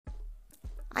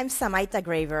I'm Samaita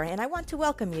Graver, and I want to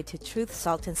welcome you to Truth,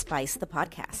 Salt, and Spice, the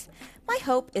podcast. My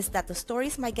hope is that the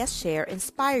stories my guests share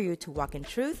inspire you to walk in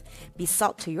truth, be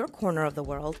salt to your corner of the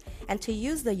world, and to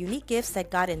use the unique gifts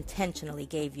that God intentionally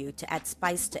gave you to add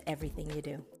spice to everything you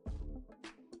do.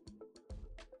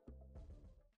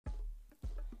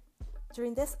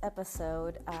 During this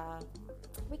episode,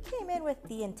 we came in with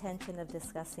the intention of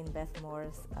discussing Beth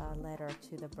Moore's letter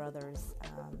to the brothers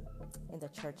in the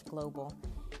church global.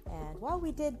 And while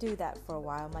we did do that for a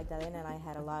while, Magdalena and I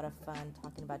had a lot of fun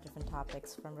talking about different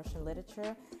topics, from Russian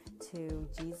literature to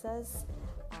Jesus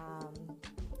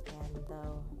and the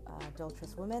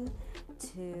adulterous woman,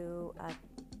 to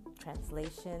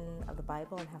translation of the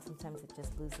Bible and how sometimes it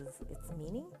just loses its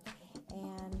meaning,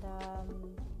 and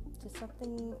to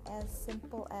something as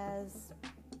simple as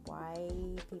why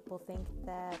people think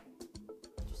that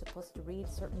you're supposed to read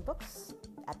certain books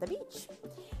at the beach.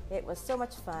 It was so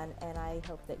much fun, and I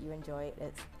hope that you enjoy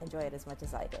it as much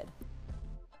as I did.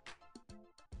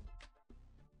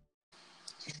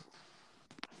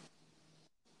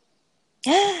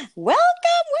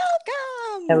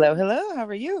 Welcome. Hello. How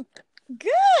are you?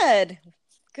 Good.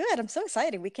 I'm so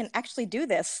excited. We can actually do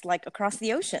this like across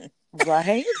the ocean.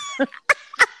 Right?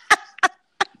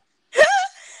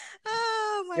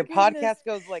 Oh my Your goodness. podcast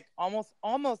goes like almost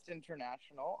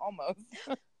international.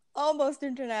 Almost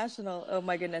international. Oh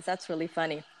my goodness, that's really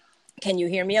funny. Can you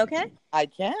hear me okay? I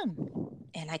can.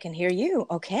 And I can hear you.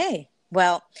 Okay.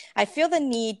 Well, I feel the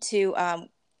need to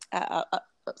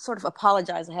sort of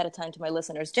apologize ahead of time to my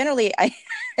listeners. Generally,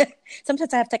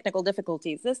 sometimes I have technical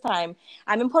difficulties. This time,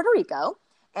 I'm in Puerto Rico,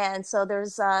 and so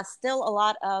there's still a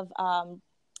lot of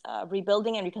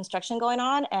rebuilding and reconstruction going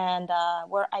on. And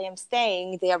where I am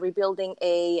staying, they are rebuilding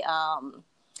a...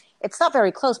 it's not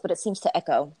very close, but it seems to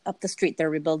echo. Up the street, they're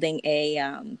rebuilding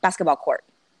a basketball court.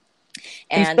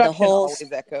 And the whole...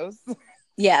 always echoes.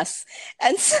 Yes.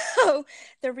 And so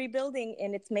they're rebuilding,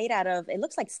 and it's made out of, it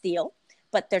looks like steel,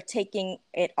 but they're taking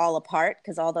it all apart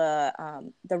because all the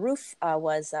roof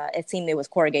was, it seemed it was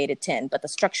corrugated tin, but the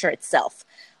structure itself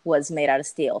was made out of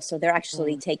steel. So they're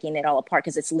actually taking it all apart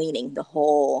because it's leaning the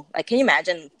whole, like, can you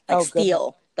imagine, like steel,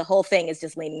 goodness. The whole thing is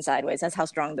just leaning sideways. That's how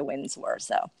strong the winds were.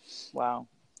 So, wow.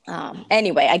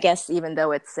 Anyway, I guess even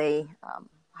though it's a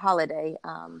holiday,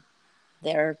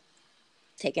 they're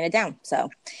taking it down. So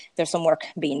there's some work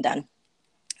being done.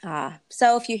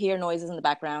 So if you hear noises in the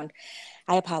background,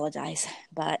 I apologize,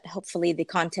 but hopefully the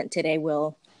content today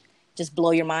will just blow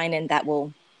your mind, and that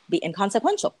will be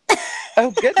inconsequential.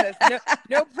 Oh goodness.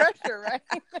 No pressure, right?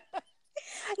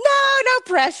 No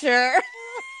pressure.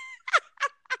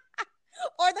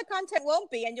 Or the content won't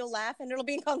be, and you'll laugh, and it'll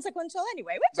be inconsequential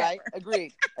anyway, whichever.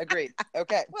 Right. Agreed.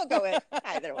 Okay. We'll go with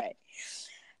either way.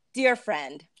 Dear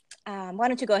friend, why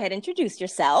don't you go ahead and introduce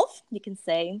yourself? You can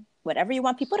say whatever you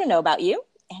want people to know about you,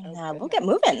 and we'll get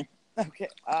moving. Okay.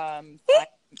 I'm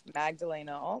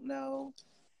Magdalena Altno.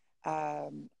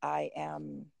 I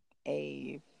am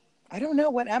I don't know,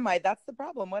 what am I? That's the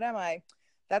problem. What am I?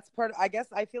 That's part of, I guess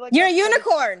I feel like you're a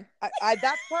unicorn.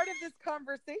 That's part of this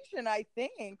conversation. I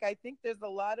think there's a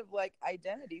lot of like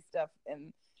identity stuff,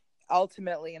 and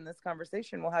ultimately in this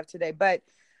conversation we'll have today. But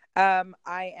let's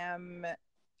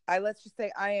just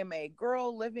say I am a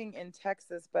girl living in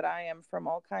Texas, but I am from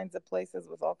all kinds of places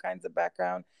with all kinds of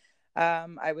background.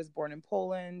 I was born in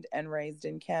Poland and raised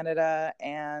in Canada,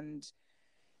 and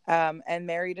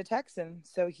married a Texan.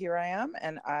 So here I am,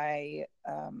 and I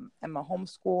am a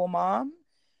homeschool mom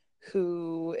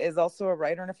who is also a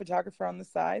writer and a photographer on the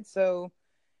side. So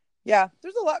yeah,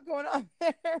 there's a lot going on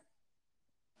there.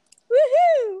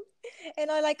 Woohoo! And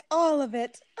I like all of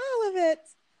it.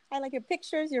 I like your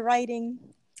pictures, your writing.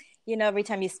 You know, every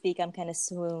time you speak, I'm kind of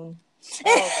swoon.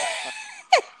 Oh,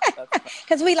 that's fun.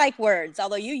 Because we like words.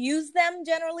 Although you use them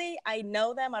generally, I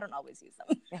know them. I don't always use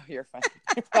them. Oh, you're fine.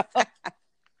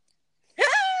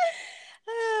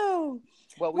 Oh.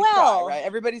 Well, we try, right?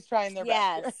 Everybody's trying their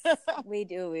best. Yes, we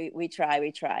do. We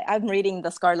try. I'm reading the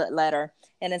Scarlet Letter,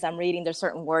 and as I'm reading, there's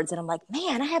certain words, and I'm like,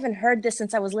 man, I haven't heard this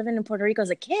since I was living in Puerto Rico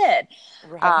as a kid.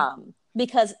 Right.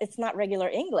 Because it's not regular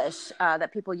English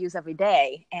that people use every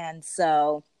day. And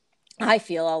so I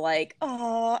feel all like,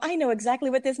 oh, I know exactly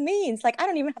what this means. Like, I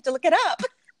don't even have to look it up.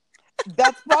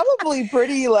 That's probably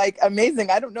pretty like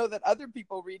amazing. I don't know that other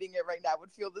people reading it right now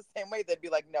would feel the same way. They'd be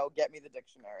like, no, get me the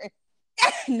dictionary.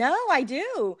 No, I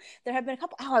do. There have been a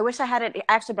couple. Oh, I wish I had it. I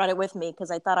actually brought it with me because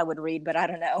I thought I would read, but I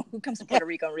don't know. Who comes to Puerto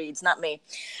Rico and reads? Not me,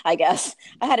 I guess.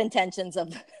 I had intentions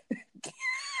of.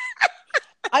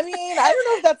 I mean, I don't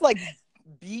know if that's like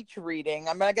beach reading.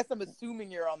 I mean, I guess I'm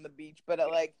assuming you're on the beach, but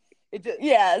like it just,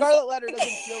 yes. Scarlet Letter doesn't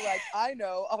feel like, I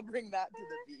know, I'll bring that to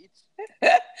the beach.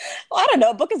 Well, I don't know.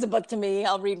 A book is a book to me.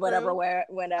 I'll read whatever, True. I mean,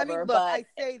 whenever. look, But I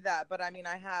say that, but I mean,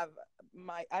 I have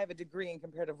a degree in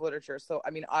comparative literature, so I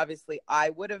mean, obviously, I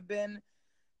would have been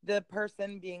the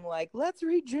person being like, "Let's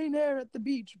read Jane Eyre at the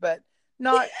beach," but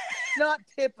not not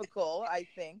typical. I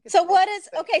think it's so safe what to is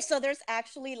say. okay? So there's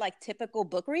actually like typical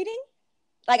book reading,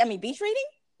 like I mean beach reading.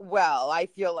 Well, I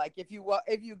feel like if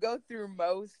you go through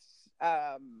most,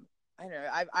 I don't know.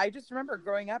 I just remember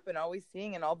growing up and always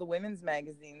seeing in all the women's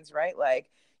magazines, right? Like,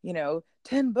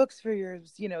 10 books for your,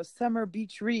 summer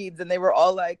beach reads, and they were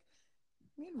all like,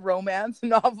 romance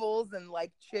novels and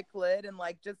like chick lit and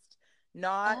like just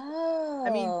not. I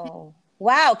mean, Oh,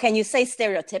 wow. Can you say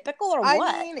stereotypical or I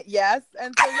what? mean, yes.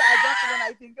 And so, yeah, I guess when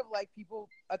I think of like people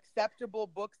acceptable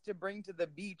books to bring to the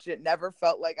beach, it never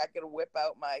felt like I could whip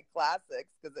out my classics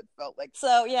because it felt like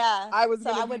So yeah. I was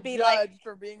So going I to be would be like, judged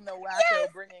for being the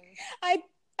wacko bringing, I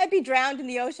I'd be drowned in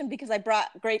the ocean because I brought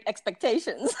great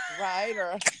expectations. right?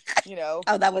 Or,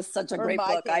 Oh, that was such a or in great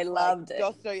my book. I case, like loved it.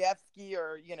 Dostoevsky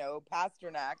or,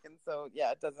 Pasternak. And so,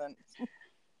 yeah, it doesn't.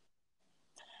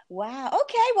 Wow.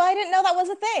 Okay. Well, I didn't know that was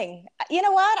a thing. You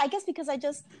know what? I guess because I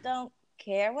just don't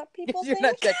care what people You're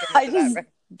not think. checking I into that, just right?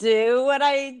 do what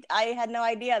I had no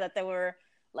idea that there were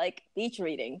like beach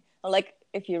reading. Like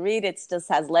if you read, it just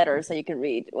has letters, so you can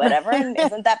read whatever. And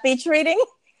isn't that beach reading?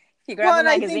 If you grab Well, a and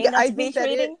magazine, I that's think beach that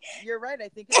reading. you're right. I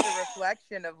think it's a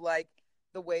reflection of like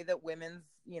the way that women's,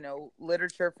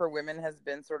 literature for women has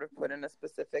been sort of put in a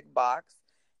specific box.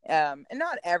 And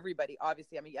not everybody,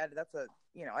 obviously. I mean, yeah, that's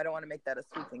I don't want to make that a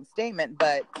sweeping statement,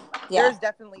 but Yeah. there's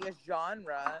definitely a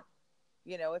genre.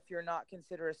 If you're not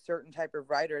considered a certain type of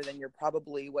writer, then you're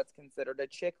probably what's considered a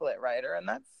chick lit writer, and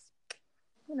that's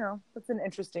an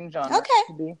interesting genre Okay.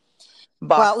 to be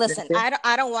Well, boxed listen, into.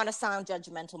 I don't want to sound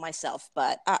judgmental myself,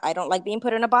 but I don't like being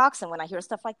put in a box. And when I hear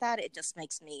stuff like that, it just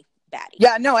makes me batty.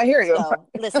 Yeah, no, I hear you. So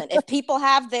listen, if people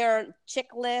have their chick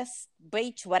list,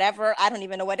 beach, whatever, I don't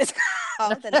even know what it's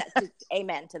called, then that's just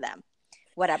amen to them.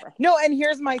 Whatever. No, and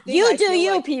here's my thing. You do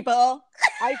you, people.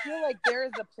 I feel like there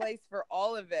is a place for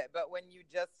all of it, but when you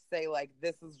just say like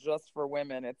this is just for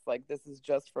women, it's like this is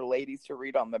just for ladies to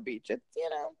read on the beach. It's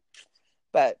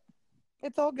but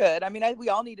it's all good. I mean, we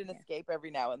all need an escape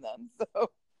every now and then.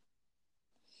 So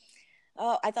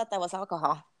Oh, I thought that was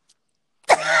alcohol.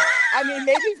 I mean,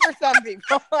 maybe for some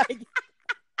people, like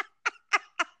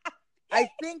I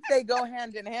think they go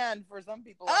hand in hand for some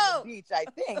people on the beach. I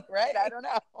think, right? I don't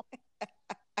know.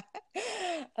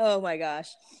 Oh my gosh.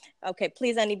 Okay,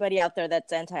 please, anybody out there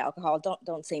that's anti-alcohol,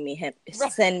 don't send me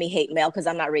Right. send me hate mail because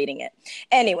I'm not reading it.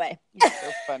 Anyway. You're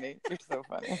so funny. You're so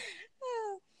funny.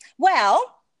 Well,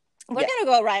 we're going to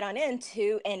go right on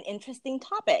into an interesting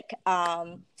topic.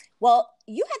 Well,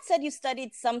 you had said you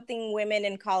studied something women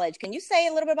in college. Can you say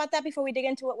a little bit about that before we dig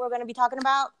into what we're going to be talking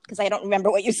about? Because I don't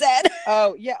remember what you said.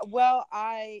 Oh, yeah. Well,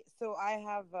 I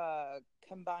have a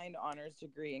combined honors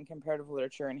degree in comparative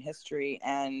literature and history,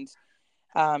 and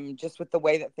just with the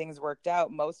way that things worked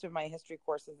out, most of my history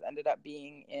courses ended up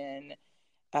being in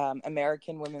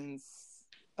American women's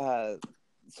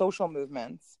social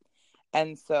movements.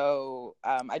 And so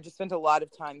I just spent a lot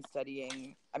of time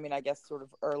studying, I mean, I guess sort of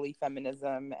early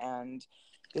feminism and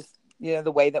just,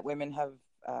 the way that women have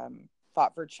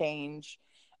fought for change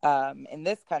in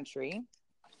this country,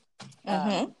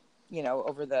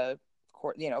 over the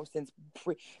court, since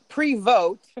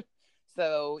pre-vote.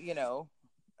 So,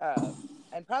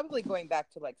 and probably going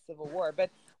back to like Civil War.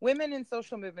 But women in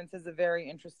social movements is a very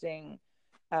interesting,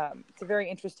 it's a very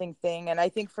interesting thing. And I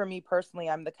think for me personally,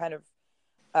 I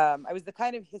was the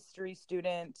kind of history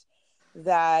student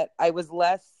that I was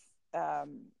less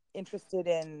interested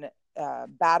in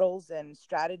battles and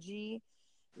strategy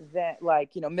than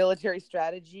like, military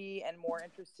strategy, and more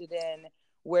interested in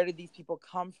where did these people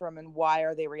come from and why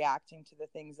are they reacting to the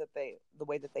things the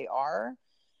way that they are.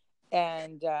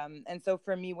 And so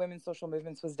for me, women's social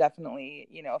movements was definitely,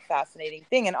 a fascinating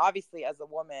thing. And obviously as a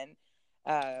woman,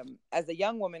 as a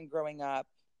young woman growing up,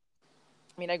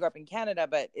 I mean, I grew up in Canada,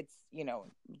 but it's,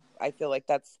 I feel like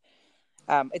that's,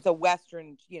 it's a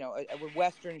Western, a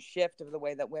Western shift of the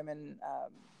way that women,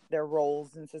 their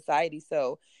roles in society.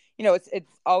 So,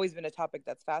 it's always been a topic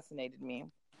that's fascinated me.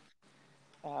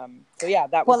 So yeah,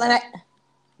 that was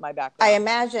my background. I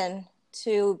imagine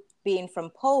too, being from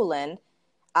Poland,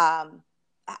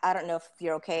 I don't know if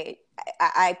you're okay.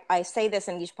 I say this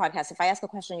in each podcast. If I ask a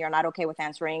question you're not okay with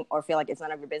answering or feel like it's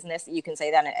none of your business, you can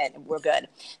say that and we're good.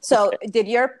 So did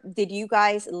you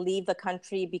guys leave the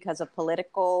country because of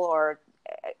political or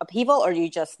upheaval, or you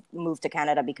just moved to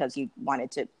Canada because you wanted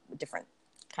to different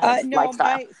kind of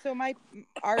lifestyle?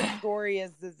 Our story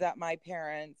is that my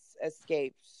parents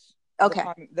escaped Okay.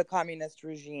 the communist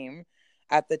regime.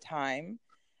 at the time,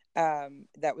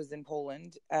 that was in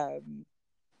Poland.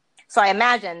 So I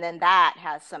imagine then that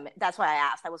has some. That's why I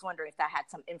asked. I was wondering if that had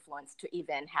some influence to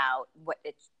even how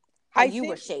you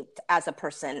were shaped as a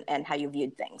person and how you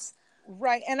viewed things.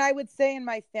 Right, and I would say in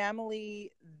my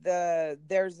family,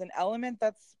 there's an element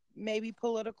that's maybe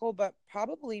political, but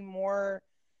probably more.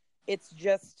 It's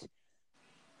just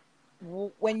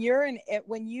when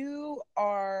you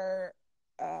are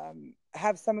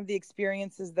have some of the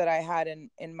experiences that I had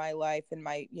in my life, and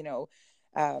my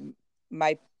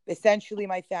my essentially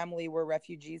my family were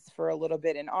refugees for a little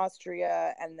bit in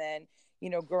Austria, and then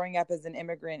growing up as an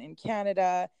immigrant in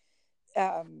Canada.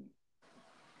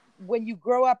 When you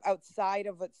grow up outside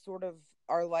of what sort of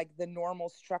are like the normal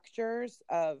structures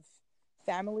of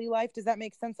family life, does that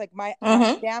make sense? Like my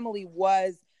family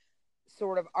was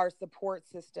sort of our support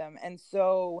system, and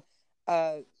so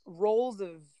roles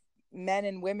of men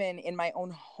and women in my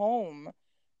own home,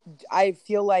 I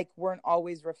feel like weren't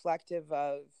always reflective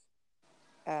of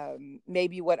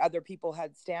maybe what other people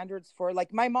had standards for.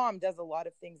 Like my mom does a lot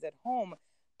of things at home,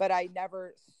 but I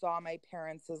never saw my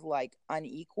parents as like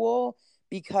unequal,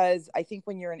 because I think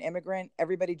when you're an immigrant,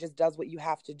 everybody just does what you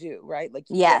have to do, right? Like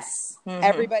yes,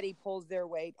 everybody pulls their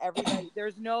weight. Everybody,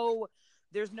 there's no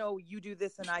you do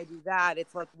this and I do that.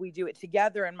 It's like we do it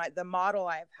together. And the model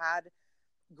I've had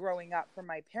growing up from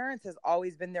my parents has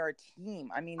always been they're a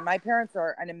team. I mean, my parents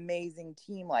are an amazing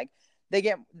team. Like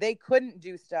they couldn't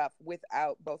do stuff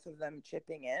without both of them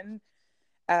chipping in.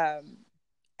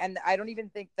 And I don't even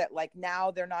think that like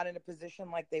now they're not in a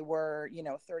position like they were,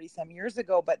 30 some years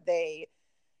ago, but they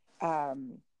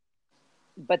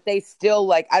still,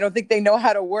 like, I don't think they know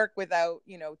how to work without,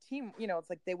 team, it's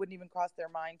like they wouldn't even cross their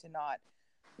mind to not,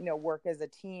 work as a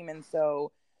team. And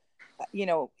so,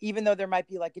 even though there might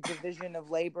be like a division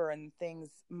of labor and things,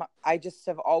 I just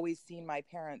have always seen my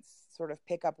parents sort of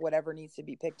pick up whatever needs to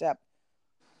be picked up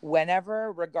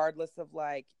whenever, regardless of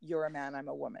like, you're a man, I'm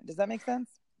a woman. Does that make sense?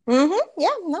 Yeah,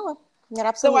 no, it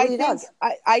absolutely does.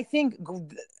 I think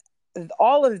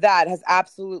all of that has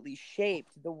absolutely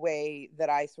shaped the way that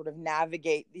I sort of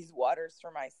navigate these waters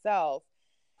for myself.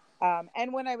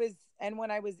 And when I was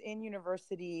in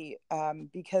university,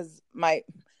 because my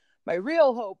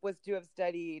real hope was to have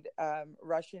studied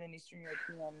Russian and Eastern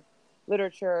European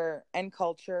literature and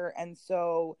culture, and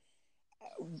so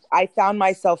I found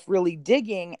myself really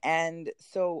digging. And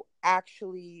so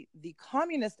actually the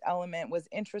communist element was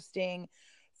interesting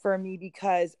for me,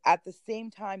 because at the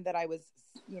same time that I was,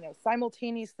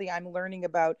 simultaneously I'm learning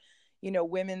about,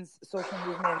 women's social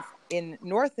movements in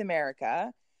North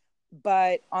America.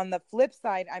 But on the flip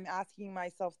side, I'm asking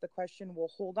myself the question, well,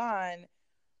 hold on,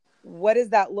 what does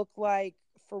that look like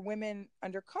for women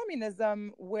under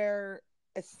communism, where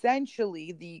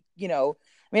essentially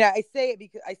I say it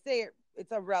because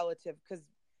it's a relative, because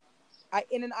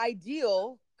in an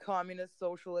ideal communist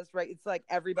socialist, right, it's like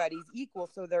everybody's equal,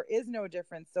 so there is no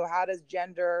difference. So how does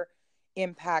gender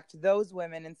impact those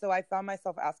women? And so I found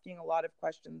myself asking a lot of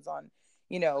questions on,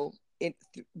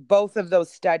 both of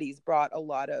those studies brought a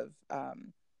lot of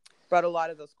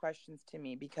those questions to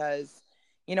me, because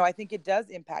I think it does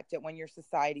impact it when your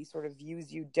society sort of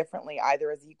views you differently,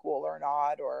 either as equal or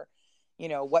not, or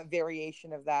what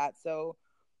variation of that. So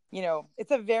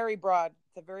it's a very broad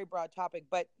topic,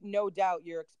 but no doubt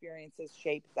your experiences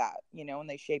shape that, and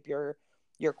they shape your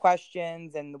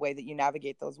questions and the way that you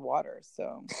navigate those waters.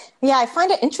 So yeah, I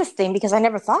find it interesting because I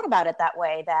never thought about it that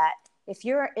way, that if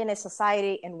you're in a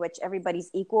society in which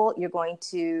everybody's equal, you're going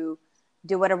to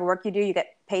do whatever work you do, you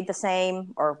get paid the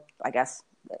same, or I guess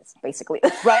it's basically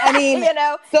right. I mean,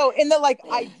 so in the like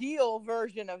ideal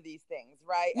version of these things,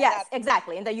 right? Yes,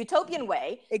 exactly. In the utopian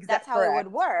way, that's how it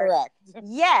would work. Correct.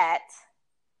 Yet,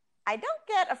 I don't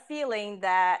get a feeling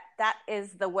that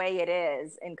is the way it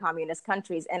is in communist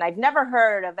countries. And I've never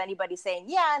heard of anybody saying,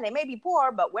 yeah, they may be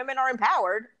poor, but women are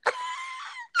empowered.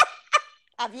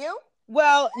 Have you?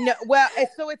 Well, no. Well,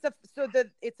 so it's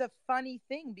a funny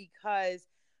thing, because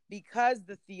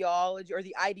the theology or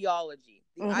the ideology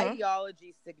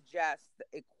suggests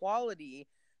equality.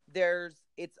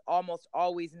 It's almost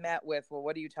always met with, well,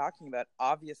 what are you talking about?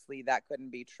 Obviously, that couldn't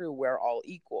be true. We're all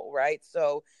equal, right?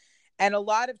 So, and a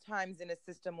lot of times in a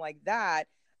system like that,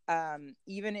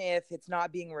 even if it's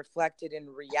not being reflected in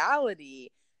reality,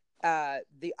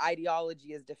 the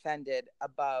ideology is defended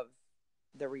above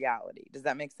the reality. Does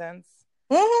that make sense?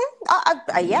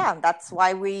 Yeah, that's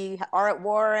why we are at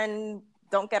war and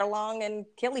don't get along and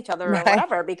kill each other, right, or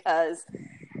whatever, because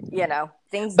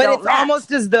things. But it's almost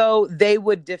as though they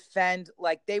would defend,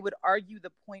 like they would argue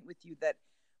the point with you that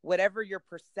whatever your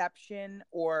perception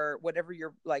or whatever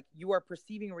you're like, you are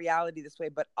perceiving reality this way,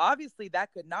 but obviously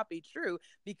that could not be true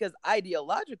because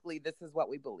ideologically this is what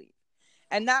we believe.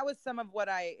 And that was some of what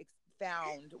I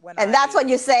found when and that's when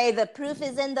you say the proof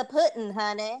is in the pudding,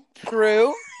 honey.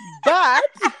 True, but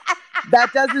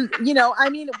that doesn't, I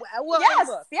mean, well, yes,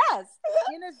 look, yes.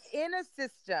 in a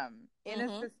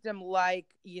system like,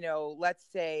 let's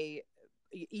say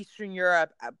Eastern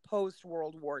Europe post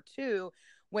World War II,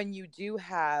 when you do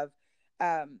have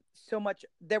so much,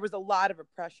 there was a lot of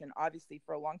oppression, obviously,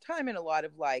 for a long time, and a lot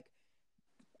of like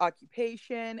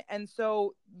occupation. And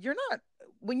so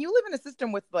when you live in a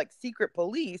system with like secret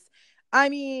police, I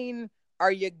mean,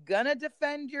 are you gonna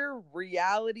defend your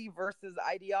reality versus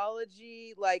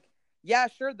ideology? Like, yeah,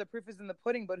 sure, the proof is in the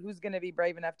pudding, but who's gonna be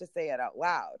brave enough to say it out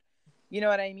loud? You know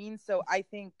what I mean? So I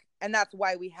think, and that's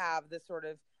why we have this sort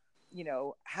of,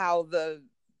 how the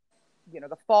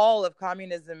fall of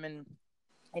communism in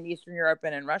Eastern Europe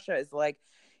and in Russia is like,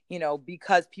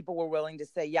 because people were willing to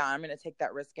say, yeah, I'm going to take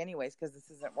that risk anyways, because this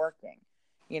isn't working.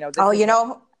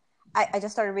 I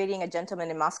just started reading A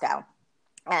Gentleman in Moscow,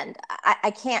 and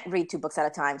I can't read 2 books at a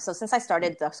time. So since I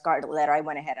started The Scarlet Letter, I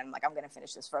went ahead and I'm like, I'm going to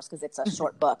finish this first because it's a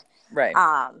short book. Right.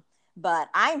 But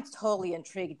I'm totally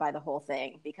intrigued by the whole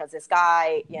thing because this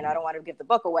guy, I don't want to give the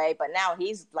book away, but now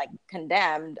he's like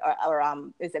condemned or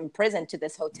is imprisoned to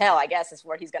this hotel, I guess is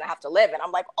where he's going to have to live. And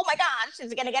I'm like, oh my gosh, is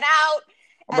he going to get out?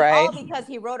 And right. all because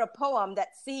he wrote a poem that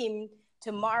seemed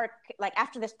to mark, like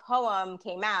after this poem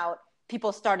came out,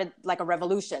 people started like a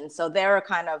revolution. So they're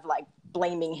kind of like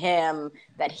blaming him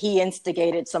that he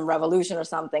instigated some revolution or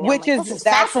something. Which like, is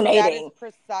fascinating.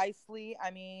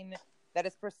 That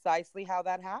is precisely how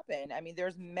that happened. I mean,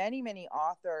 there's many, many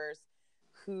authors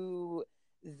who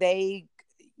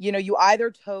you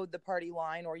either towed the party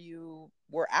line or you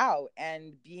were out,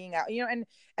 and being out, and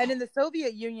in the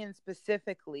Soviet Union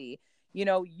specifically,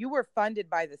 you were funded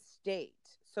by the state.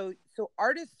 So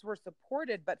artists were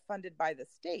supported, but funded by the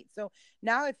state. So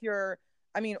now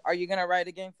are you going to write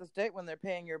against the state when they're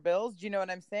paying your bills? Do you know what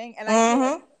I'm saying? And I feel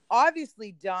like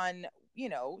obviously done,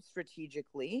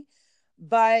 strategically.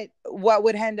 But what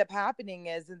would end up happening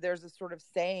is there's a sort of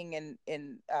saying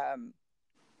in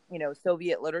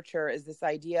Soviet literature is this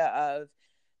idea of,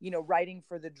 writing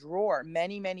for the drawer.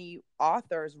 Many, many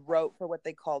authors wrote for what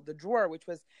they called the drawer, which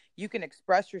was you can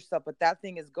express yourself, but that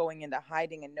thing is going into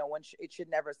hiding and it should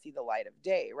never see the light of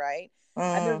day. Right.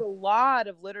 And there's a lot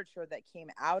of literature that came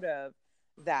out of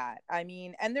that. I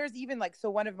mean, and there's even like, so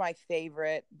one of my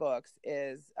favorite books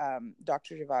is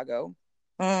Dr. Zhivago.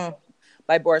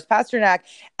 By Boris Pasternak.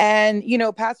 And,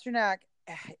 Pasternak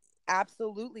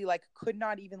absolutely like could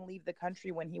not even leave the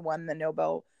country when he won the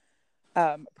Nobel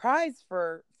Prize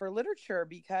for literature,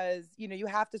 because, you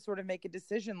have to sort of make a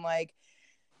decision like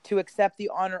to accept the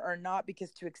honor or not,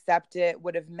 because to accept it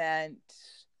would have meant,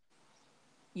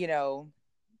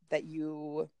 that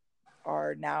you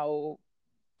are now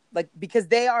like, because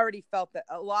they already felt that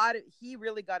he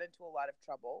really got into a lot of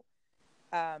trouble.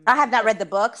 I have not read the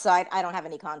book, so I don't have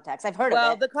any context. I've heard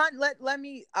of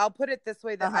it. I'll put it this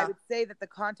way, that I would say that the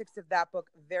context of that book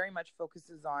very much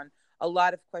focuses on a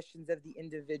lot of questions of the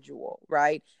individual,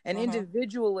 right? And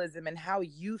individualism and how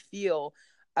you feel.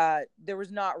 There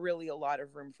was not really a lot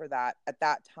of room for that at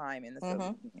that time in the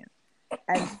Soviet Union.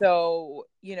 And so,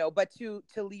 but to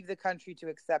leave the country to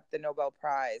accept the Nobel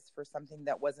Prize for something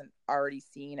that wasn't already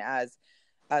seen as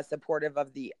supportive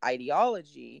of the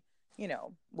ideology,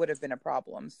 would have been a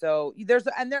problem. So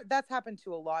that's happened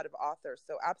to a lot of authors.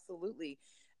 So absolutely.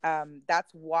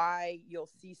 That's why you'll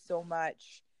see so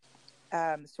much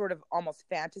sort of almost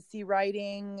fantasy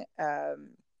writing.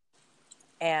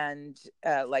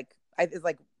 It's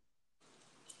like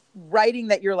writing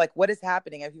that you're like, what is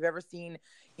happening? If you've ever seen,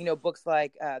 books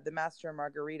like The Master and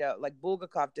Margarita, like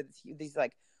Bulgakov did these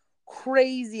like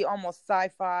crazy, almost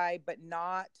sci-fi, but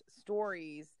not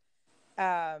stories,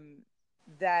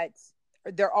 that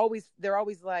they're always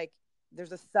like,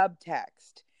 there's a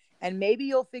subtext, and maybe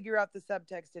you'll figure out the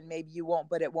subtext and maybe you won't,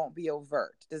 but it won't be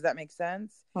overt. Does that make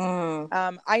sense?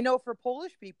 I know for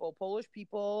Polish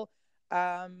people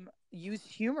use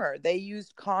humor. They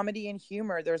used comedy and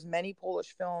humor. There's many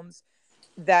Polish films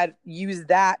that use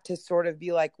that to sort of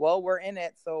be like, well, we're in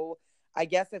it, so I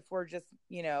guess if we're just,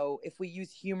 if we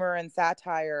use humor and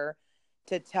satire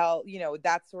to tell,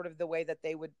 that's sort of the way that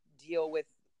they would deal with,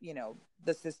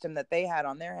 the system that they had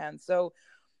on their hands. So,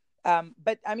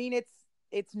 but I mean,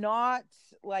 it's not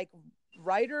like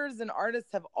writers and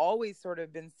artists have always sort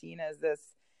of been seen as this,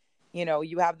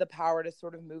 you have the power to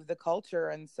sort of move the culture,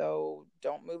 and so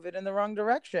don't move it in the wrong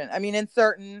direction. I mean, in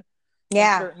certain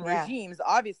regimes,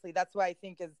 obviously, that's why I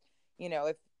think is,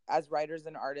 if as writers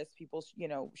and artists, people,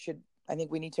 should, I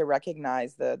think we need to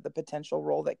recognize the potential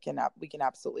role that we can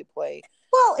absolutely play.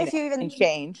 Well, if you even in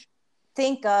change.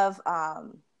 Think of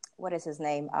what is his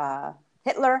name,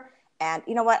 Hitler, and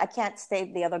you know what? I can't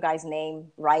say the other guy's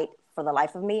name right for the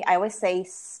life of me. I always say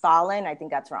Stalin. I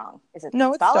think that's wrong. Is it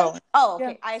No, Stalin? It's Stalin. Oh,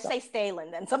 okay. Yeah, I say Stalin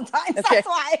then sometimes. Okay. That's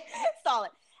why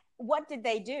Stalin. What did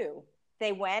they do?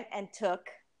 They went and took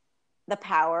the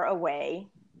power away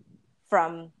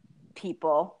from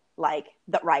people like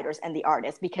the writers and the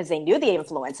artists because they knew the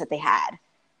influence that they had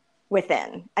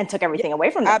within and took everything away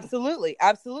from them. Absolutely.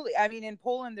 I mean, in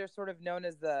Poland, they're sort of known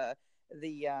as the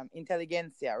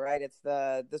intelligentsia, right? It's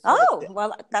the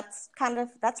well, that's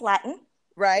Latin,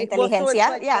 right? Intelligentsia, well,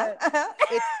 so it's like yeah.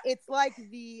 it's like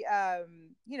the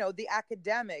the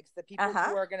academics, the people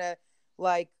who are gonna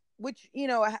like, which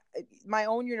my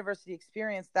own university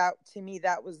experience, that to me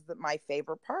that was my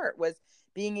favorite part, was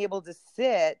being able to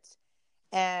sit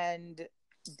and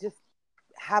just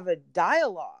have a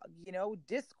dialogue,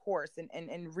 discourse,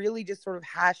 and really just sort of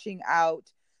hashing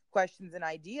out questions and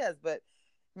ideas. But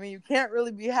I mean, you can't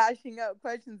really be hashing out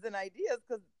questions and ideas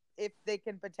because if they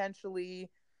can potentially,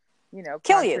 kill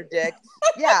contradict.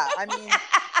 Yeah, I mean,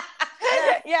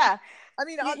 yeah. I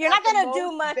mean, you're not going to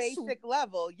do much basic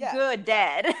level. Yeah, good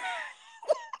dead.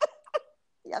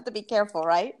 You have to be careful,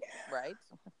 right? Right.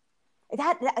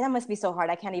 That must be so hard.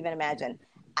 I can't even imagine.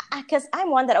 Because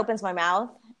I'm one that opens my mouth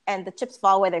and the chips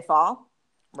fall where they fall.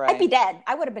 Right. I'd be dead.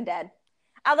 I would have been dead.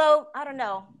 Although, I don't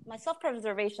know. My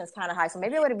self-preservation is kind of high, so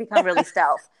maybe I would have become really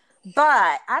stealth.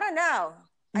 But I don't know.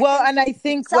 I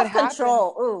think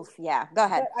self-control. Oof. Yeah. Go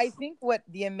ahead. I think what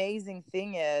the amazing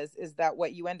thing is that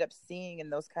what you end up seeing in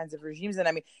those kinds of regimes, and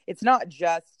I mean, it's not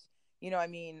just,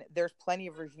 there's plenty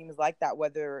of regimes like that,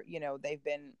 whether, they've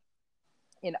been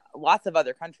in lots of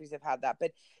other countries have had that,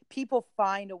 but people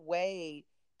find a way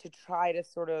to try to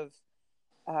sort of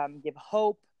give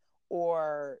hope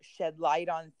or shed light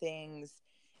on things,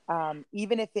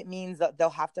 even if it means that they'll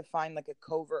have to find like a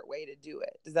covert way to do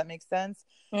it. Does that make sense?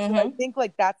 Mm-hmm. So I think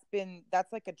like that's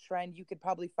like a trend. You could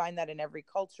probably find that in every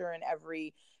culture, in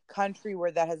every country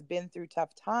where that has been through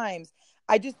tough times.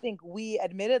 I just think we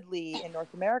admittedly in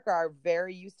North America are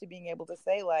very used to being able to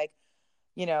say like,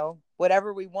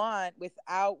 whatever we want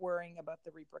without worrying about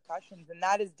the repercussions. And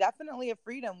that is definitely a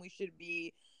freedom we should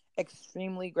be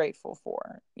extremely grateful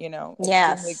for,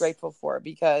 extremely grateful for,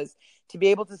 because to be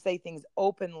able to say things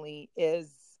openly is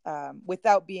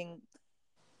without being,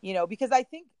 because I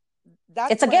think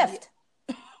that's it's a gift.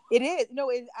 It is. No,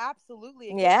 it's absolutely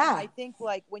a gift. Yeah. And I think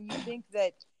like when you think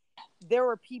that there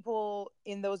were people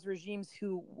in those regimes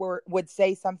who would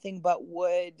say something, but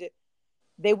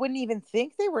they wouldn't even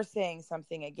think they were saying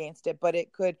something against it, but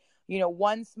it could,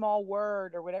 one small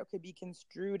word or whatever could be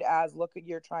construed as, look,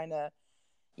 you're trying to,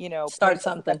 start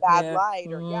something a bad light,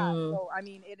 or So I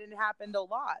mean, it happened a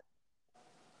lot.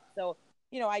 So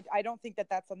I don't think that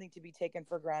that's something to be taken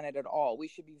for granted at all. We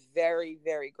should be very,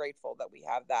 very grateful that we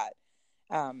have that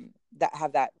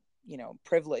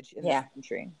privilege in this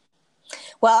country.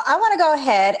 Well, I want to go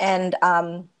ahead and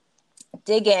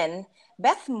dig in.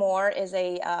 Beth Moore is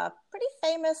a pretty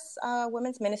famous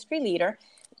women's ministry leader,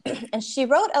 and she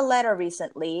wrote a letter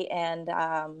recently, and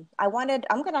I'm going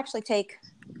to actually take,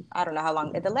 I don't know how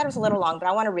long, the letter's a little long, but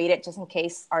I want to read it just in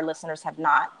case our listeners have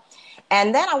not.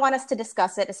 And then I want us to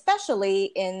discuss it, especially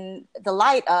in the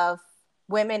light of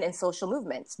women in social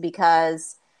movements,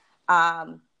 because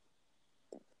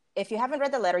if you haven't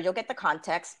read the letter, you'll get the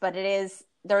context, but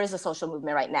there is a social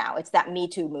movement right now. It's that Me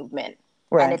Too movement.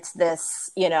 Right. And it's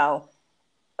this,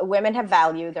 women have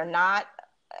value. They're not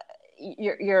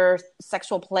your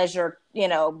sexual pleasure,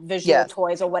 visual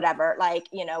toys or whatever. Like,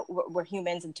 we're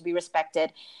humans and to be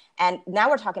respected. And now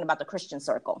we're talking about the Christian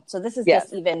circle. So this is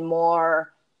just even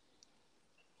more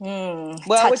touchy.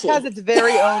 Which has its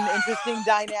very own interesting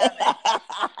dynamic.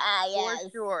 Yes. For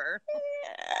sure.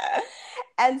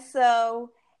 And so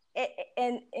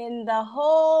in the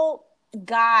whole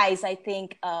guise, I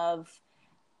think of,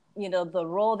 the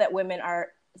role that women are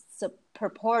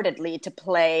purportedly to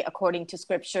play according to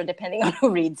scripture, depending on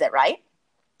who reads it, right?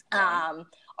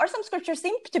 Or some scriptures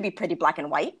seem to be pretty black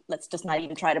and white. Let's just not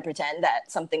even try to pretend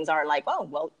that some things are like, oh,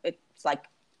 well, it's like,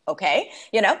 okay,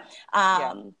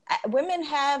 women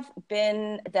have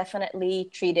been definitely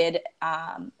treated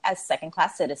as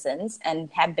second-class citizens and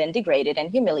have been degraded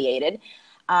and humiliated.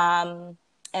 And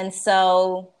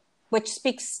so, which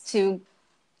speaks to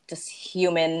just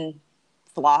human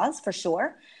flaws for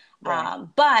sure. Right.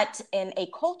 But in a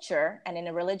culture and in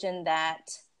a religion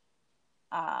that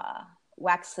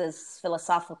waxes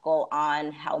philosophical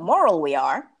on how moral we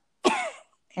are,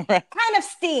 kind of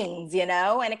stings,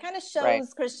 and it kind of shows Right.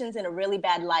 Christians in a really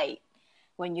bad light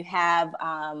when you have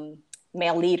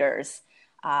male leaders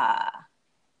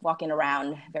walking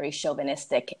around very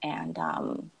chauvinistic, and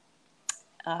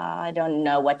I don't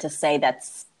know what to say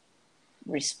that's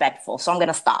respectful, so I'm going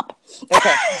to stop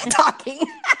talking.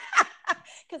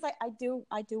 Because I do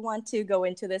want to go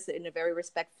into this in a very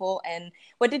respectful and,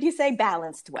 what did you say,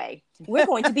 balanced way. We're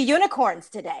going to be unicorns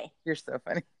today. You're so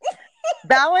funny.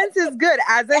 Balance is good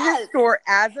as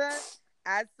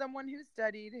as someone who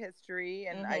studied history,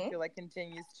 and I feel like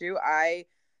continues to. I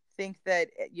think that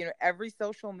every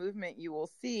social movement you will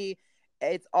see,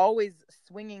 it's always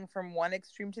swinging from one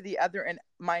extreme to the other. And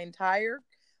my entire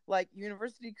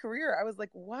university career, I was like,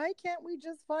 why can't we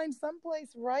just find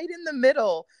someplace right in the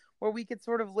middle where we could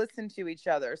sort of listen to each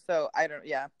other? So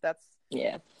that's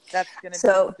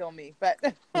gonna kill me. But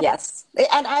yes,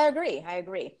 and I agree.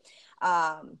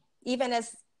 Even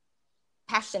as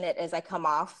passionate as I come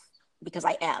off, because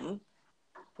I am,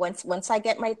 once I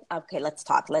get let's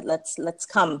talk. Let's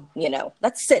come.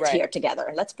 Let's sit here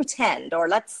together. Let's pretend, or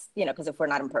let's because if we're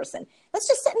not in person, let's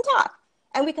just sit and talk,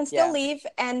 and we can still leave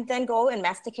and then go and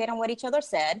masticate on what each other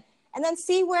said, and then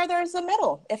see where there's a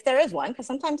middle, if there is one, because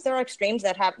sometimes there are extremes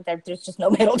there's just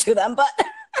no middle to them. But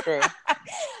true.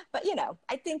 But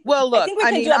I think. Well, look, I think we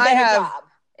can do a better job.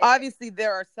 Obviously,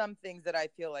 there are some things that I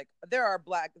feel like there are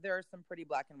some pretty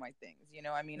black and white things.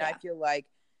 I feel like,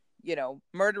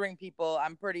 murdering people, I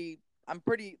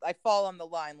fall on the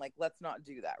line. Like, let's not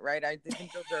do that. Right. I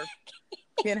think those are,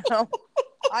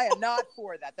 I am not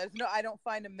for that. I don't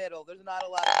find a middle. There's not a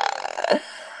lot of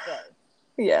so.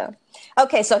 Yeah.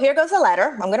 Okay. So here goes a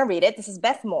letter. I'm going to read it. This is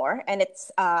Beth Moore, and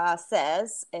it's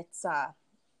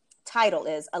title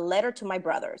is A Letter to My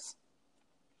Brothers.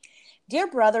 Dear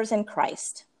brothers in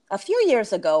Christ, a few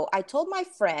years ago, I told my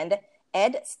friend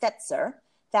Ed Stetzer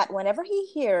that whenever he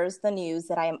hears the news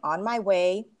that I am on my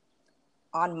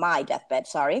deathbed,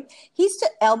 he's to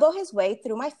elbow his way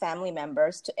through my family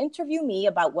members to interview me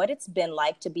about what it's been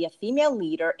like to be a female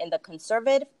leader in the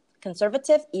conservative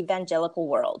evangelical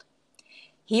world.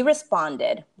 He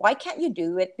responded, "Why can't you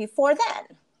do it before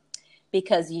then?"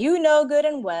 "Because you know good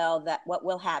and well that what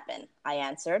will happen," I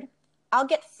answered. "I'll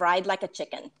get fried like a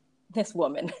chicken." This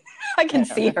woman, I can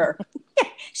see her.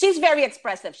 She's very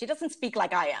expressive. She doesn't speak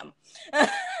like I am.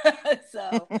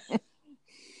 So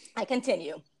I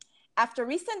continue. After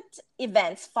recent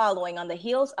events following on the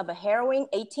heels of a harrowing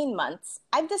 18 months,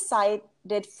 I've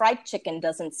decided fried chicken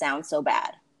doesn't sound so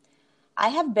bad. I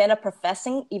have been a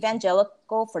professing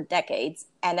evangelical for decades,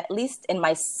 and at least in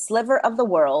my sliver of the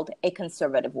world, a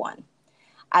conservative one.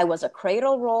 I was a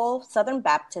cradle roll Southern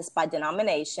Baptist by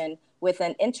denomination with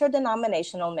an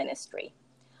interdenominational ministry.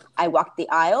 I walked the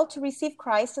aisle to receive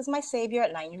Christ as my Savior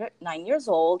at 9 years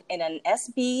old in an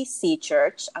SBC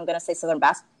church. I'm going to say Southern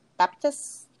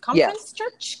Baptist Conference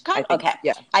Church? Okay.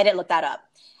 Yeah. I didn't look that up.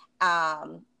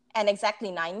 And exactly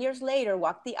 9 years later,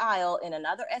 walked the aisle in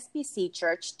another SBC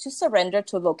church to surrender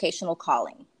to a vocational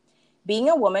calling. Being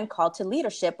a woman called to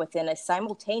leadership within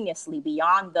simultaneously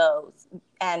beyond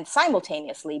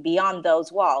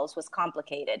those walls was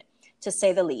complicated, to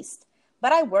say the least.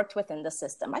 But I worked within the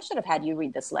system. I should have had you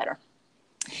read this letter.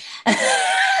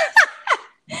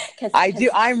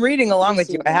 I'm reading along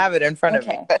with you. I have it in front of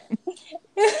me.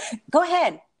 Go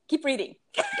ahead. Keep reading.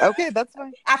 Okay, that's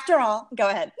fine. After all, go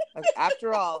ahead.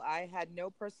 After all, I had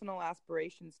no personal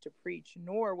aspirations to preach,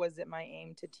 nor was it my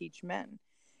aim to teach men.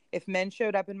 If men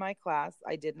showed up in my class,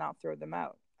 I did not throw them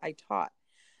out. I taught.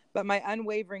 But my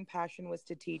unwavering passion was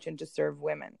to teach and to serve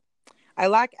women. I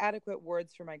lack adequate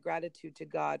words for my gratitude to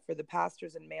God for the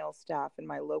pastors and male staff in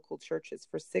my local churches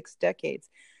for 6 decades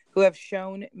who have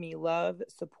shown me love,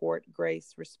 support,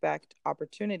 grace, respect,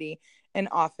 opportunity, and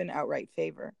often outright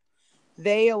favor.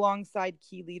 They, alongside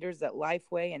key leaders at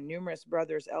Lifeway and numerous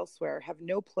brothers elsewhere, have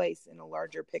no place in a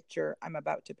larger picture I'm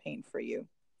about to paint for you.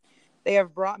 They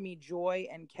have brought me joy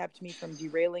and kept me from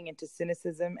derailing into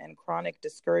cynicism and chronic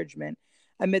discouragement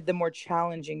amid the more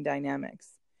challenging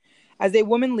dynamics. As a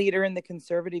woman leader in the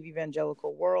conservative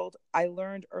evangelical world, I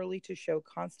learned early to show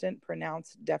constant,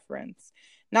 pronounced deference,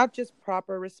 not just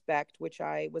proper respect, which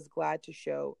I was glad to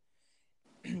show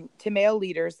to male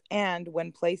leaders, and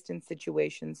when placed in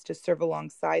situations to serve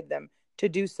alongside them, to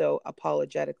do so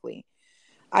apologetically.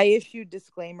 I issued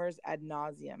disclaimers ad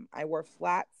nauseum. I wore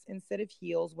flats instead of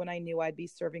heels when I knew I'd be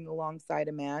serving alongside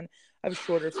a man of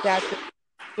shorter stature,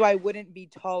 so I wouldn't be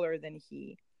taller than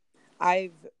he.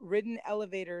 I've ridden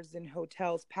elevators in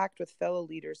hotels packed with fellow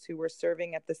leaders who were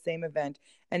serving at the same event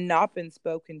and not been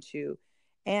spoken to,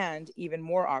 and, even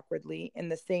more awkwardly, in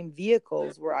the same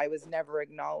vehicles where I was never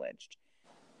acknowledged.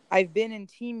 I've been in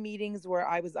team meetings where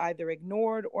I was either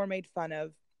ignored or made fun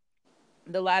of,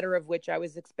 the latter of which I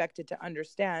was expected to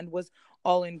understand was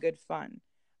all in good fun.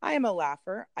 I am a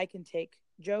laugher. I can take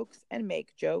jokes and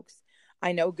make jokes.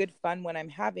 I know good fun when I'm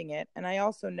having it, and I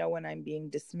also know when I'm being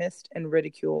dismissed and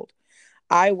ridiculed.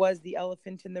 I was the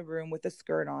elephant in the room with a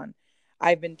skirt on.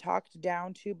 I've been talked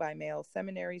down to by male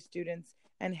seminary students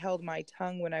and held my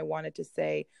tongue when I wanted to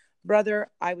say, Brother,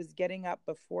 I was getting up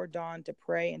before dawn to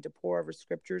pray and to pore over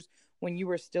scriptures when you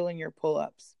were still in your pull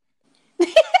ups.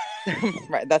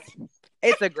 Right.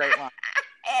 It's a great one.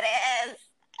 It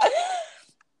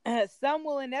is. Some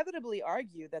will inevitably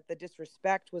argue that the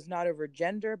disrespect was not over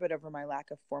gender, but over my lack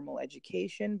of formal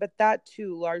education. But that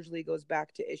too largely goes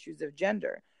back to issues of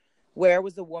gender. Where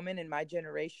was a woman in my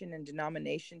generation and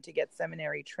denomination to get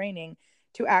seminary training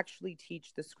to actually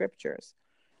teach the scriptures?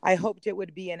 I hoped it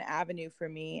would be an avenue for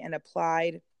me, and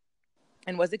applied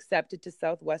and was accepted to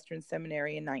Southwestern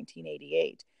Seminary in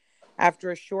 1988. After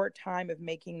a short time of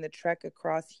making the trek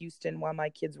across Houston while my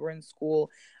kids were in school,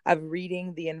 of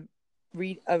reading the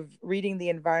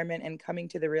environment and coming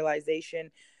to the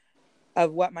realization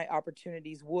of what my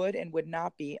opportunities would and would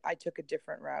not be, I took a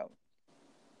different route.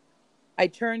 I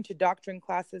turned to doctrine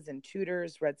classes and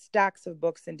tutors, read stacks of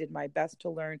books, and did my best to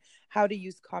learn how to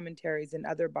use commentaries and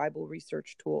other Bible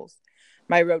research tools.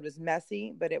 My road was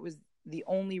messy, but it was the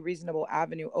only reasonable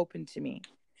avenue open to me.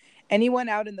 Anyone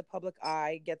out in the public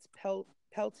eye gets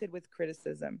pelted with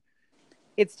criticism.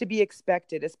 It's to be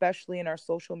expected, especially in our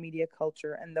social media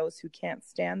culture, and those who can't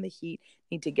stand the heat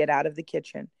need to get out of the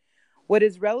kitchen. What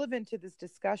is relevant to this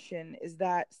discussion is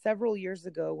that several years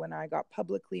ago, when I got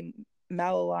publicly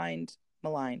maligned,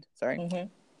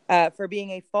 for being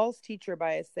a false teacher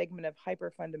by a segment of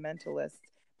hyper-fundamentalists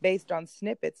based on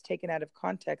snippets taken out of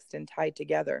context and tied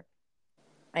together,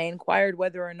 I inquired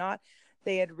whether or not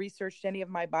they had researched any of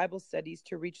my Bible studies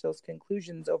to reach those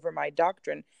conclusions over my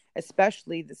doctrine,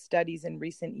 especially the studies in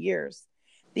recent years.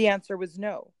 The answer was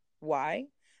no. Why?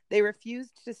 They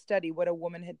refused to study what a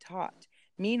woman had taught.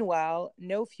 Meanwhile,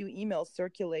 no few emails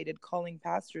circulated calling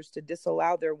pastors to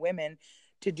disallow their women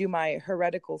to do my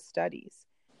heretical studies.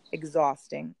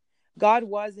 Exhausting. God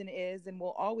was and is and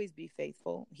will always be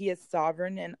faithful. He is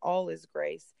sovereign and all is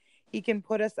grace. He can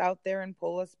put us out there and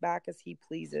pull us back as he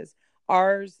pleases.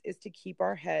 Ours is to keep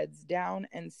our heads down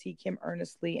and seek him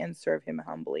earnestly and serve him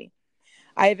humbly.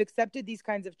 I have accepted these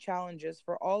kinds of challenges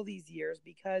for all these years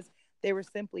because they were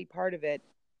simply part of it,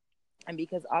 and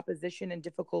because opposition and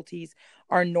difficulties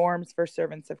are norms for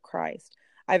servants of Christ.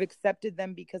 I've accepted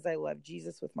them because I love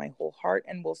Jesus with my whole heart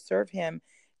and will serve him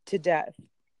to death.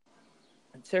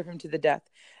 Serve him to the death.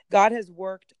 God has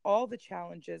worked all the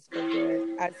challenges for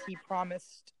good, as he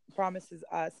promises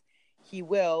us he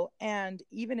will, and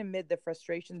even amid the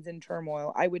frustrations and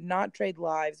turmoil, I would not trade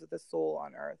lives with a soul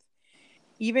on earth.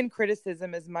 Even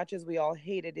criticism, as much as we all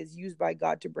hate it, is used by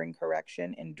God to bring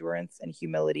correction, endurance, and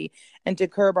humility, and to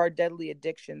curb our deadly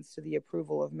addictions to the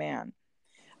approval of man.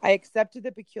 I accepted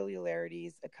the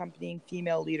peculiarities accompanying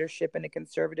female leadership in a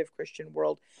conservative Christian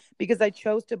world because I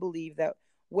chose to believe that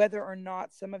whether or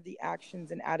not some of the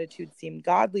actions and attitudes seemed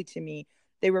godly to me,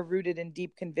 they were rooted in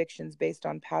deep convictions based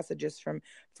on passages from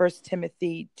 1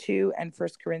 Timothy 2 and 1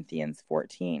 Corinthians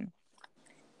 14.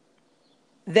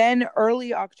 Then,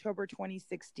 early October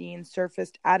 2016,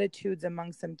 surfaced attitudes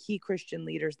among some key Christian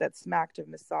leaders that smacked of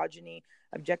misogyny,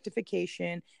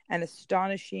 objectification, and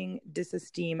astonishing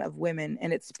disesteem of women,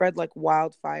 and it spread like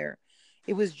wildfire.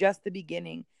 It was just the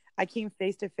beginning. I came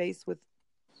face to face with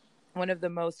one of the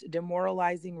most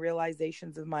demoralizing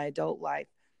realizations of my adult life.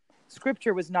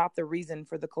 Scripture was not the reason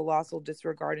for the colossal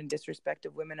disregard and disrespect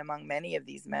of women among many of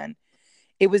these men.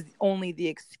 It was only the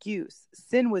excuse.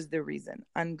 Sin was the reason,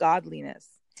 ungodliness.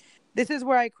 This is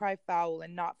where I cry foul,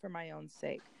 and not for my own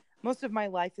sake. Most of my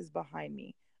life is behind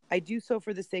me. I do so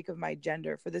for the sake of my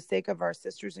gender, for the sake of our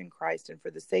sisters in Christ, and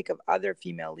for the sake of other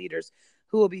female leaders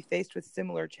who will be faced with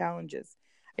similar challenges.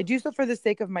 I do so for the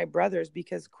sake of my brothers,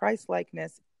 because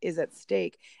Christ-likeness is at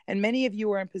stake, and many of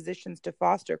you are in positions to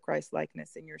foster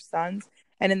Christ-likeness in your sons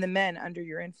and in the men under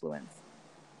your influence.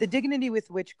 The dignity with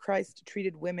which Christ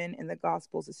treated women in the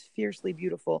Gospels is fiercely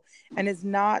beautiful, and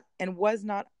was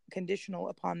not conditional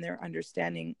upon their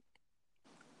understanding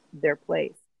their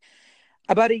place.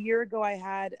 About a year ago, I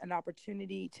had an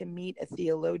opportunity to meet a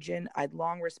theologian I'd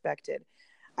long respected.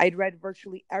 I'd read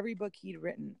virtually every book he'd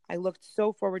written. I looked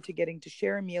so forward to getting to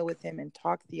share a meal with him and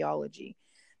talk theology.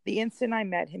 The instant I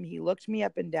met him, he looked me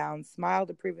up and down,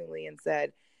 smiled approvingly, and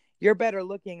said, "You're better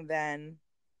looking than..."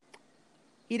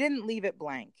 He didn't leave it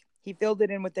blank. He filled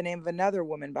it in with the name of another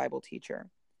woman Bible teacher.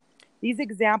 These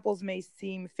examples may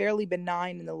seem fairly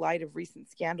benign in the light of recent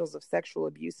scandals of sexual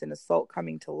abuse and assault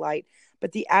coming to light,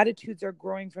 but the attitudes are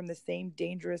growing from the same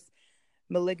dangerous,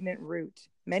 malignant root.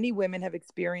 Many women have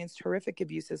experienced horrific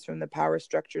abuses from the power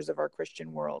structures of our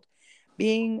Christian world.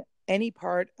 Being any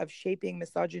part of shaping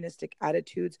misogynistic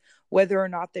attitudes, whether or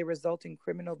not they result in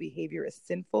criminal behavior, is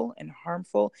sinful and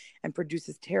harmful and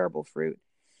produces terrible fruit.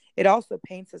 It also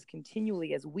paints us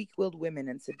continually as weak-willed women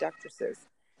and seductresses.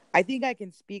 I think I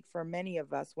can speak for many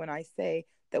of us when I say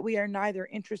that we are neither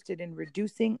interested in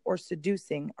reducing or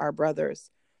seducing our brothers.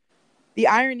 The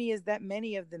irony is that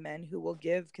many of the men who will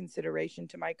give consideration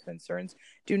to my concerns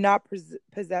do not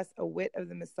possess a whit of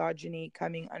the misogyny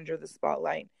coming under the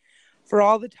spotlight. For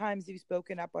all the times you've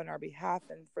spoken up on our behalf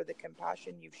and for the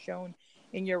compassion you've shown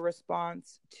in your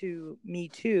response to Me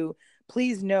Too,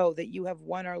 please know that you have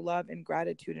won our love and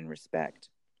gratitude and respect.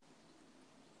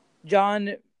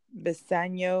 John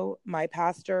Bisagno, my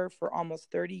pastor for almost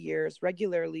 30 years,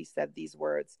 regularly said these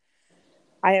words: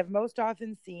 I have most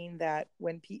often seen that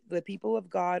when the people of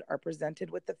God are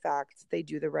presented with the facts, they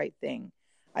do the right thing.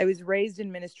 I was raised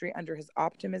in ministry under his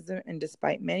optimism and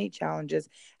despite many challenges,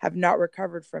 have not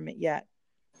recovered from it yet.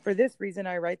 For this reason,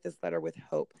 I write this letter with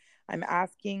hope. I'm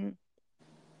asking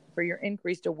for your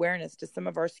increased awareness to some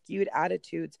of the skewed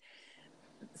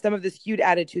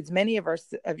attitudes many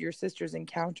of your sisters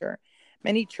encounter.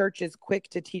 Many churches quick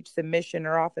to teach submission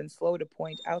are often slow to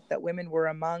point out that women were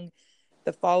among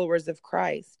the followers of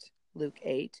Christ, Luke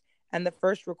 8, and the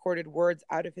first recorded words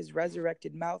out of his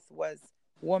resurrected mouth was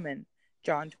woman,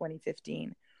 John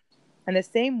 20:15. And that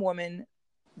same woman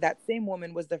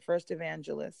was the first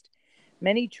evangelist.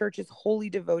 Many churches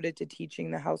wholly devoted to teaching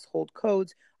the household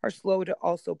codes are slow to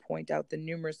also point out the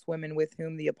numerous women with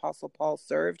whom the Apostle Paul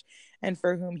served and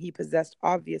for whom he possessed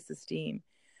obvious esteem.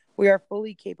 We are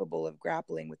fully capable of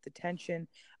grappling with the tension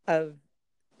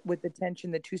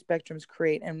the two spectrums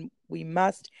create, and we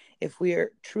must, if we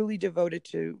are truly devoted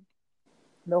to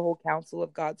the whole counsel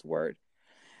of God's word.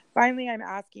 Finally, I'm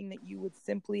asking that you would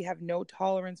simply have no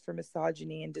tolerance for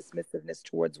misogyny and dismissiveness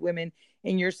towards women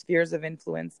in your spheres of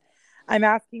influence. I'm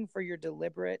asking for your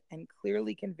deliberate and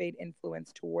clearly conveyed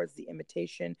influence towards the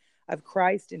imitation of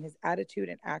Christ in his attitude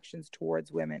and actions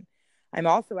towards women. I'm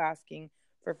also asking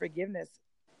for forgiveness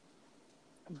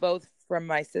both from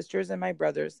my sisters and my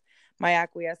brothers. My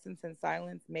acquiescence and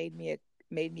silence made me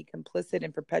complicit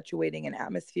in perpetuating an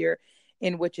atmosphere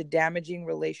in which a damaging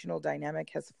relational dynamic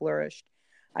has flourished.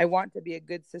 I want to be a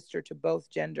good sister to both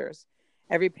genders.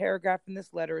 Every paragraph in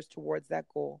this letter is towards that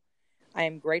goal. I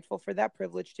am grateful for that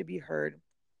privilege to be heard.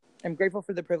 I'm grateful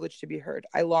for the privilege to be heard.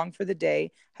 I long for the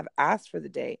day, have asked for the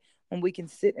day, when we can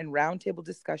sit in roundtable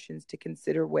discussions to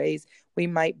consider ways we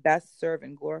might best serve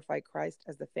and glorify Christ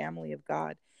as the family of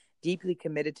God, deeply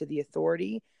committed to the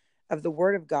authority of the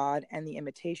Word of God and the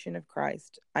imitation of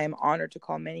Christ. I am honored to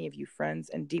call many of you friends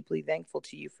and deeply thankful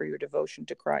to you for your devotion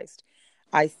to Christ.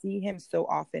 I see him so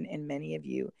often in many of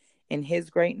you. In his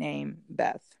great name,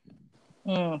 Beth.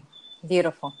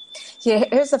 Beautiful.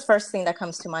 Here's the first thing that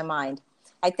comes to my mind.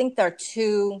 I think there are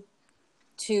two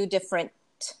different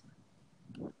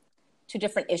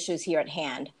issues here at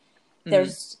hand.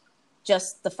 There's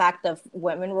just the fact of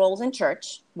women roles in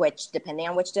church, which depending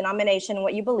on which denomination and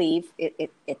what you believe,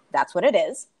 it that's what it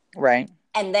is. Right.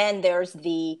 And then there's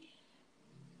the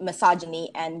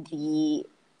misogyny and the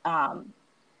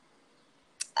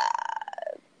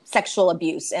sexual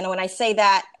abuse. And when I say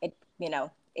that,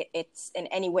 it's in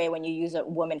any way when you use a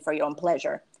woman for your own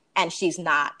pleasure and she's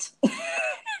not,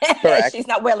 she's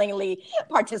not willingly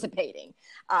participating,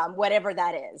 whatever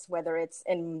that is, whether it's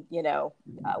in,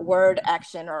 word,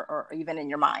 action, or even in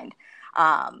your mind.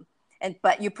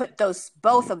 But you put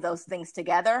both of those things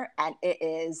together and it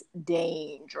is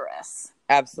dangerous.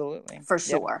 Absolutely. For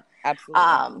sure. Yep.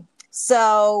 Absolutely.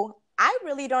 So I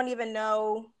really don't even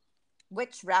know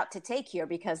which route to take here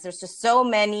because there's just so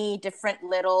many different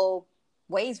little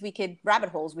rabbit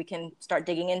holes we can start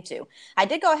digging into. I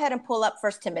did go ahead and pull up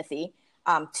 1 Timothy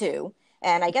 2,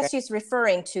 and I guess he's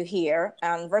referring to here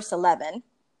verse 11,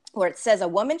 where it says, a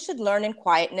woman should learn in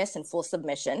quietness and full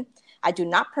submission. I do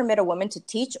not permit a woman to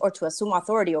teach or to assume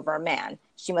authority over a man.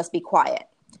 She must be quiet.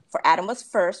 For Adam was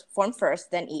formed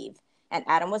first, then Eve. And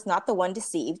Adam was not the one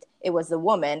deceived. It was the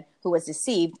woman who was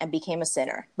deceived and became a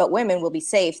sinner. But women will be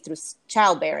saved through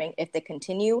childbearing if they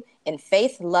continue in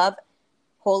faith, love,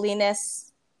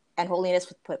 holiness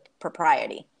with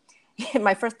propriety.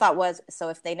 My first thought was, so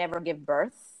if they never give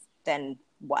birth, then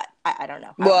what? I don't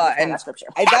know. Well, and that scripture.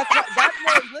 That's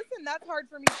hard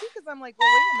for me too because I'm like, well,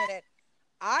 wait a minute.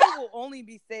 I will only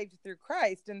be saved through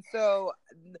Christ, and so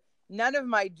none of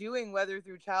my doing, whether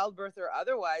through childbirth or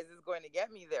otherwise, is going to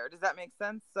get me there. Does that make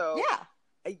sense? So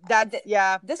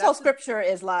this whole scripture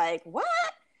is like, what?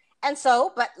 And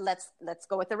so, but let's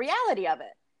go with the reality of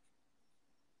it.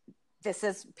 This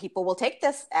is, people will take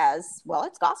this as, well,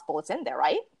 it's gospel, it's in there,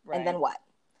 right? And then what?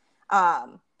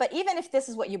 But even if this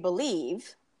is what you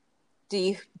believe,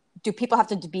 do people have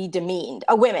to be demeaned?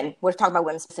 Women, we're talking about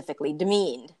women specifically,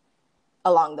 demeaned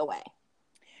along the way?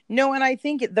 No, and I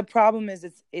think the problem is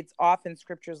it's often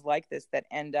scriptures like this that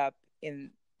end up in,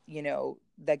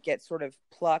 that get sort of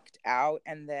plucked out,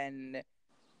 and then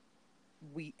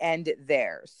we end it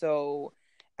there. So,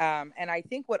 and I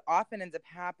think what often ends up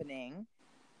happening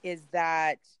is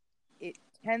that it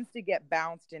tends to get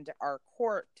bounced into our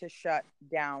court to shut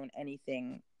down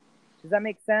anything. Does that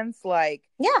make sense? Like,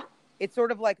 yeah, it's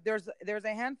sort of like there's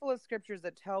a handful of scriptures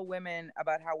that tell women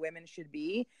about how women should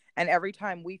be, and every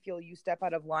time we feel you step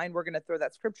out of line, we're going to throw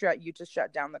that scripture at you to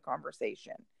shut down the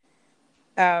conversation.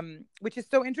 Which is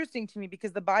so interesting to me,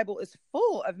 because the Bible is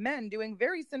full of men doing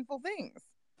very sinful things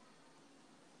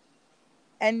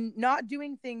and not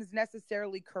doing things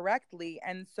necessarily correctly.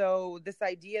 And so this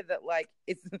idea that like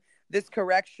this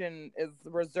correction is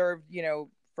reserved,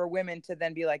 for women to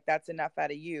then be like, that's enough out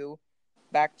of you,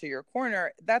 back to your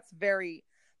corner. That's very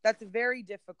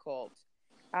difficult.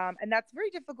 And that's very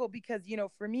difficult because,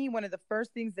 for me, one of the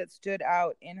first things that stood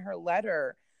out in her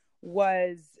letter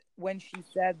was when she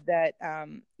said that,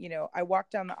 I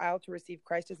walked down the aisle to receive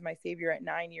Christ as my savior at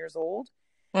 9 years old.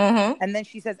 Mm-hmm. And then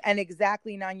she says, and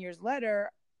exactly 9 years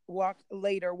later, walked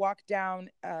down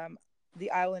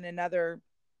the aisle in another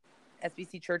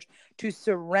SBC church to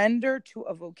surrender to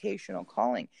a vocational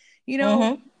calling.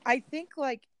 Mm-hmm. I think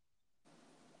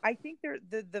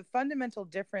the fundamental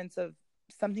difference of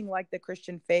something like the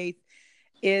Christian faith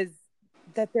is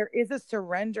that there is a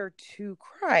surrender to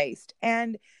Christ,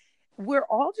 and we're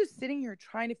all just sitting here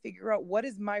trying to figure out, what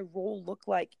does my role look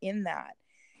like in that?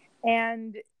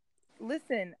 And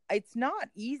listen, it's not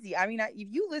easy. I mean, if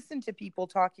you listen to people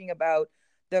talking about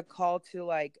the call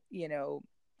to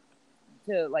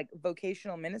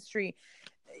vocational ministry,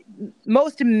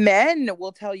 most men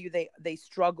will tell you they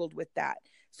struggled with that.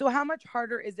 So how much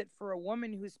harder is it for a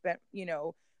woman who spent,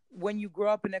 when you grow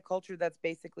up in a culture that's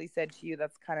basically said to you,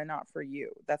 that's kind of not for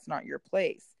you, that's not your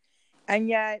place. And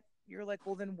yet you're like,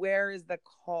 well, then where is the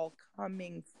call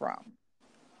coming from?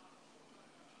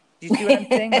 Do you see what I'm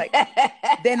saying? Like,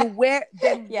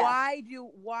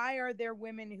 why are there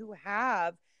women who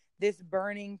have this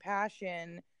burning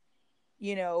passion,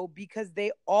 because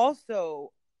they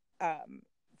also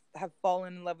have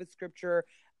fallen in love with scripture,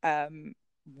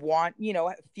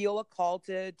 feel a call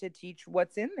to teach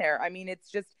what's in there. I mean, it's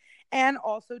just, and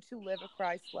also to live a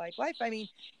Christ-like life. I mean,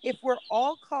 if we're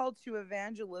all called to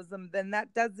evangelism, then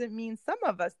that doesn't mean some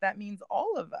of us, that means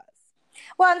all of us.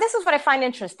 Well, and this is what I find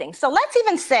interesting. So let's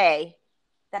even say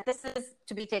that this is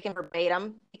to be taken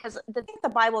verbatim, because the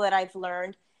Bible that I've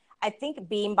learned, I think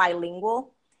being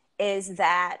bilingual, is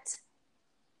that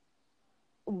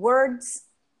words,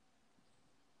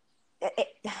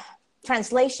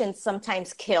 translations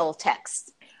sometimes kill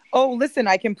text. Oh, listen,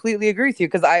 I completely agree with you,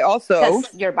 because I also,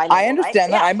 you're bilingual, I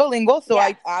understand that. I'm bilingual, so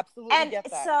I absolutely get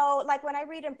that. So, like, when I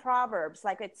read in Proverbs,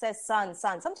 like it says son,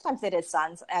 sometimes it is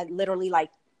sons, and literally like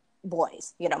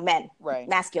boys, men, right,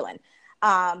 masculine.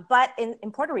 But in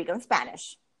Puerto Rico, in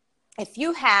Spanish, if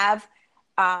you have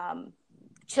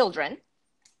children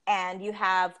and you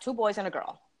have two boys and a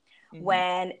girl, mm-hmm.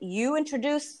 when you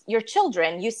introduce your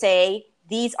children, you say,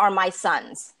 these are my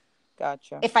sons.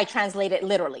 Gotcha. If I translate it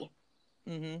literally.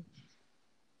 Mm-hmm.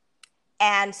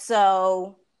 And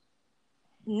so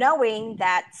knowing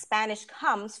that Spanish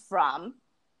comes from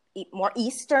more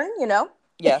Eastern,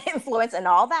 yes. influence and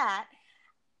all that,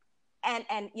 and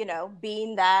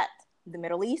being that the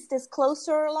Middle East is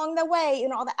closer along the way,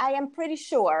 all that, I am pretty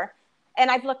sure,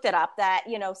 and I've looked it up, that,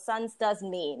 sons does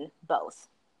mean both.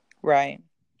 Right.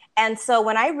 And so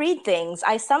when I read things,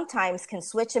 I sometimes can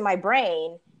switch in my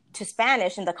brain to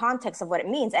Spanish in the context of what it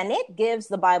means. And it gives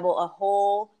the Bible a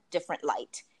whole different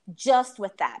light just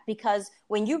with that. Because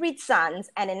when you read sons,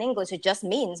 and in English, it just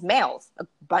means males, a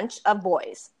bunch of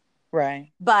boys.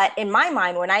 Right. But in my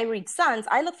mind, when I read sons,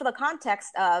 I look for the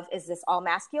context of, is this all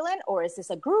masculine, or is this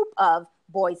a group of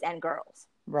boys and girls?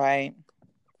 Right.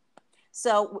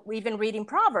 So we've been reading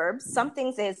Proverbs. Some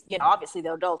things is, obviously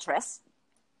they're adulterous.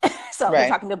 So right. They're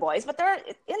talking to boys, but they're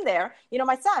in there,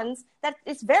 my sons, that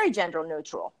it's very gender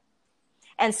neutral.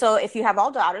 And so if you have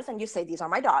all daughters and you say, these are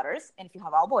my daughters, and if you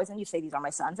have all boys and you say, these are my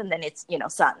sons, and then it's,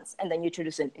 sons, and then you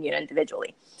introduce it,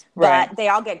 individually. Right. But they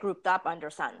all get grouped up under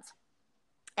sons.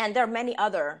 And there are many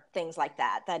other things like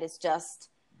that is just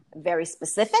very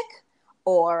specific,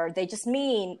 or they just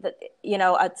mean that,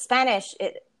 Spanish,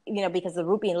 because the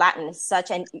root being Latin is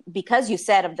such, and because you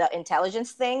said of the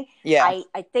intelligence thing, Yeah.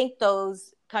 I think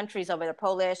those countries over there,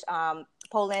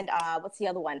 Poland, what's the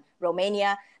other one?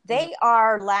 Romania, they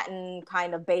are Latin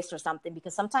kind of based or something,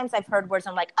 because sometimes I've heard words,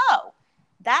 I'm like, oh,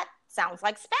 that sounds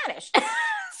like Spanish.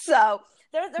 So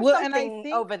there's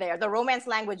something over there. The Romance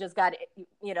language has got,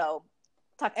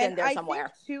 tucked in there somewhere.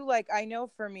 Think too, like, I know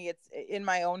for me, it's in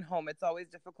my own home, it's always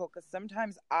difficult because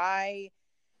sometimes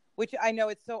which I know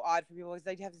it's so odd for people because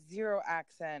I have zero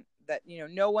accent that,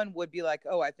 no one would be like,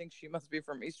 oh, I think she must be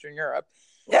from Eastern Europe.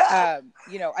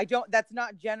 That's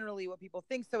not generally what people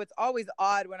think. So it's always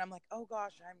odd when I'm like, oh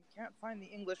gosh, I can't find the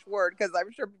English word, because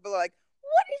I'm sure people are like,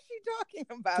 what is she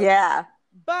talking about? Yeah.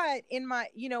 But in my,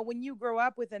 when you grow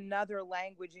up with another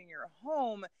language in your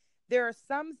home, there are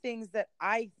some things that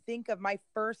I think of. My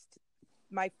first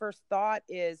thought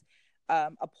is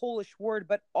a Polish word,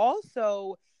 but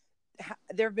also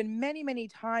there have been many, many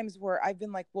times where I've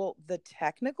been like, well, the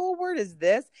technical word is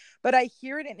this, but I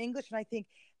hear it in English and I think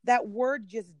that word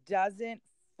just doesn't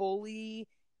fully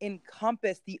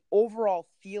encompass the overall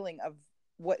feeling of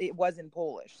what it was in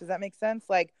Polish. Does that make sense?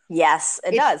 Like, yes,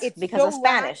 it does, because of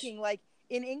Spanish. Lacking. Like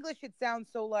in English, it sounds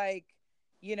so like,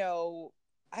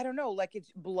 I don't know, like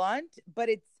it's blunt, but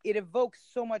it evokes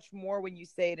so much more when you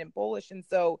say it in Polish. And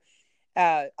so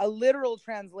a literal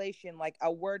translation, like a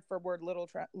word for word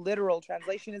literal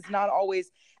translation, is not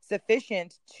always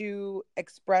sufficient to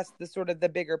express the sort of the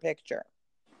bigger picture.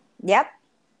 Yep,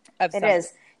 it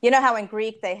is. You know how in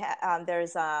Greek they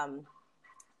there's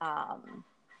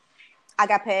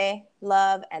agape,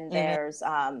 love, and there's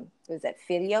is it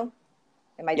filio?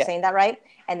 Am I saying that right?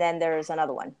 And then there's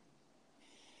another one.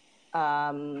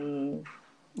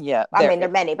 Yeah, I mean, there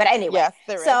are many, but anyway. Yes,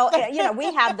 there so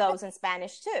we have those in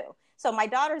Spanish too. So my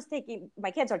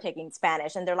kids are taking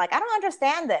Spanish, and they're like, I don't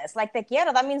understand this. Like, te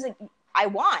quiero, that means like, I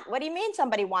want. What do you mean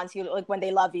somebody wants you, like when they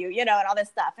love you, and all this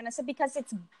stuff? And I said, because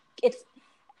it's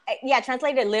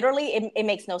translated literally, it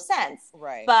makes no sense.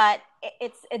 Right. But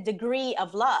it's a degree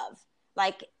of love.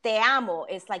 Like, te amo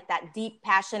is like that deep,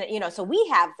 passionate, so we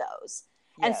have those.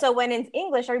 Yes. And so when in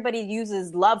English, everybody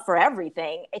uses love for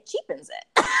everything, it cheapens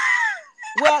it.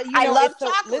 Well, I love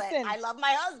chocolate. Listen, I love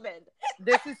my husband.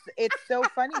 It's so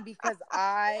funny because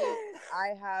I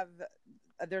have,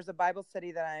 there's a Bible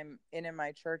study that I'm in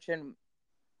my church, and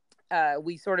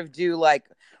we sort of do like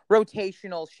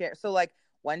rotational share. So like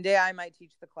one day I might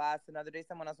teach the class, another day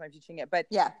someone else might be teaching it. But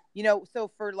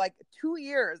so for like 2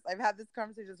 years, I've had this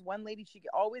conversation with one lady. She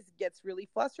always gets really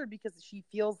flustered because she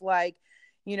feels like,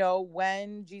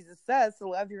 when Jesus says to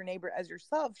love your neighbor as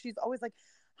yourself, she's always like,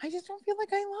 I just don't feel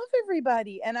like I love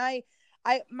everybody. And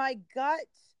my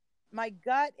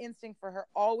gut instinct for her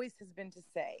always has been to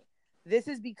say, this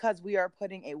is because we are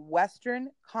putting a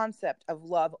Western concept of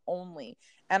love only.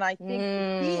 And I think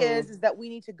the key is that we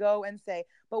need to go and say,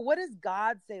 but what does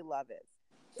God say love is?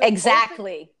 So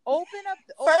exactly. Open up.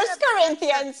 1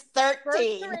 Corinthians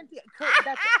 13.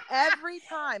 That's every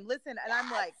time. Listen, and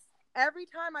I'm like, every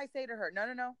time I say to her,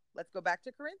 no, let's go back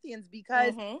to Corinthians,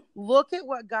 because look at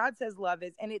what God says love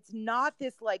is. And it's not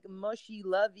this like mushy,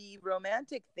 lovey,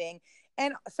 romantic thing.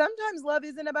 And sometimes love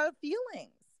isn't about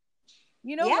feelings.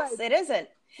 Yes, it isn't.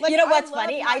 Like, what's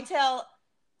funny? I tell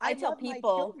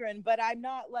people, my children, but I'm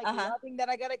not like loving that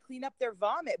I got to clean up their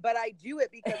vomit, but I do it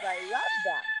because I love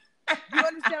them. You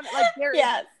understand? Like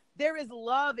there is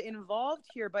love involved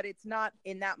here, but it's not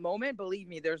in that moment. Believe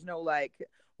me, there's no like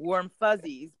warm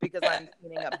fuzzies because I'm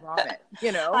cleaning up vomit.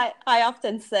 I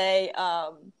often say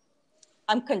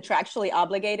I'm contractually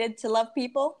obligated to love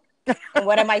people. And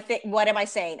what am I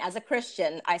saying? As a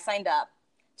Christian, I signed up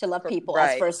to love people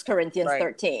as 1 Corinthians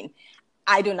 13.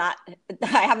 I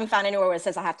haven't found anywhere where it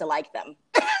says I have to like them.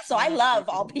 So I love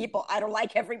all people. I don't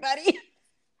like everybody.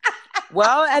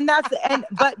 Well,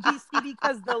 but you see,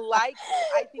 because the like,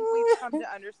 I think we've come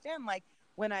to understand, like,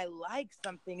 when I like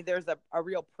something, there's a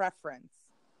real preference,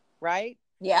 right?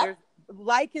 Yeah.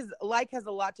 Like has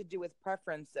a lot to do with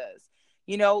preferences.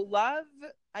 Love,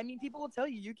 I mean, people will tell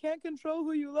you can't control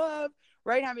who you love,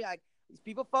 right? I mean, like,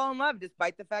 people fall in love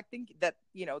despite the fact that,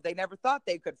 they never thought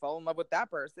they could fall in love with that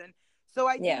person. So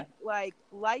I think like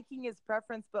liking is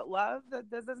preference, but love, that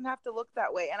doesn't have to look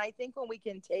that way. And I think when we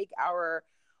can take our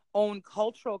own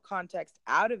cultural context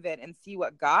out of it and see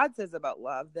what God says about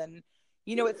love, then,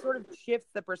 it sort of shifts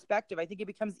the perspective. I think it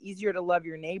becomes easier to love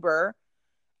your neighbor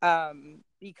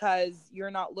because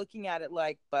you're not looking at it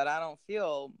like, but I don't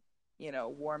feel,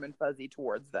 warm and fuzzy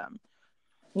towards them.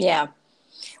 Yeah.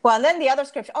 Well, and then the other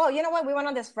scripture. Oh, you know what? We went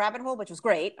on this rabbit hole, which was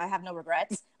great. I have no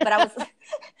regrets. But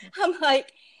I'm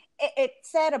like, it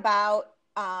said about,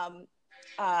 let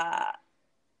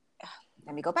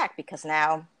me go back because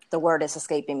now the word is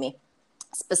escaping me,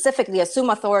 specifically assume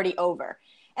authority over.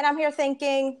 And I'm here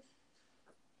thinking,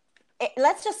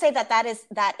 let's just say that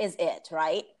is it,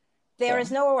 right? There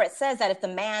is nowhere where it says that if a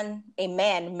man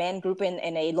group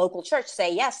in a local church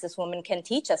say, yes, this woman can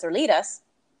teach us or lead us.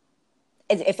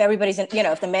 If everybody's in,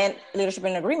 if the man leadership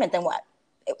in agreement, then what?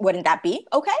 Wouldn't that be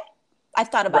okay? I've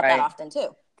thought about that often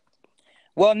too.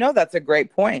 Well, no, that's a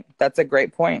great point.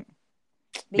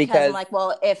 Because I'm like,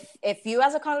 well, if you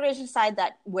as a congregation decide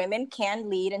that women can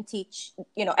lead and teach,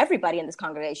 everybody in this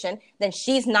congregation, then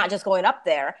she's not just going up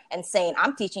there and saying,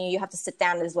 I'm teaching you, you have to sit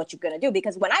down, this is what you're going to do.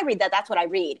 Because when I read that, that's what I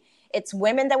read. It's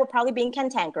women that were probably being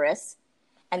cantankerous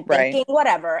and thinking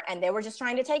whatever, and they were just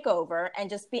trying to take over and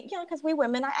just be, because we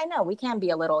women, I know we can be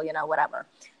a little, whatever.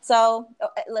 So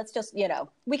let's just,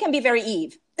 we can be very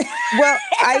Eve. Well,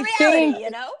 I think,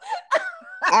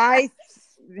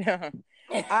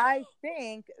 I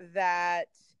think that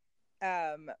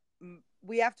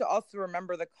we have to also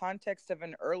remember the context of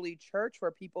an early church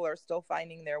where people are still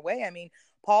finding their way. I mean,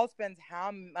 Paul spends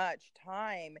how much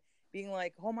time being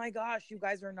like, oh my gosh, you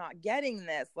guys are not getting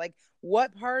this. Like,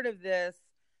 what part of this,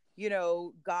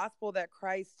 gospel that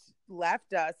Christ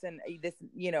left us and this,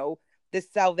 this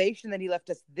salvation that he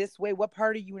left us this way, what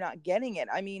part are you not getting it?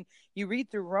 I mean, you read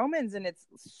through Romans and it's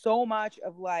so much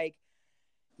of like,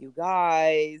 you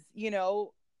guys,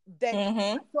 then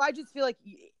so I just feel like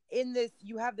in this,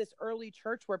 you have this early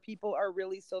church where people are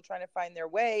really still trying to find their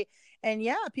way. And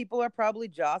people are probably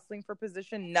jostling for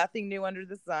position, nothing new under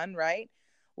the sun, right?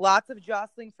 Lots of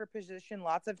jostling for position,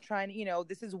 lots of trying to,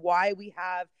 this is why we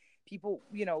have people,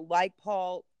 like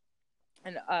Paul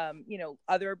and,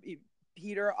 other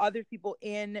Peter, other people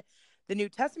in the New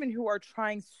Testament who are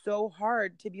trying so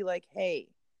hard to be like, hey,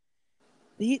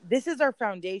 this is our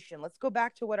foundation. Let's go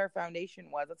back to what our foundation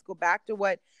was. Let's go back to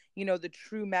what, the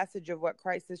true message of what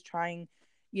Christ is trying,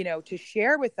 to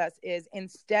share with us is,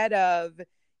 instead of,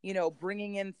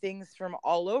 bringing in things from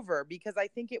all over, because I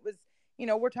think it was,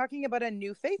 we're talking about a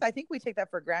new faith. I think we take that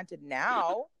for granted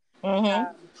now.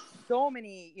 So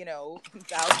many,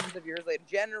 thousands of years later,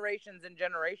 generations and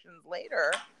generations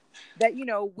later, that,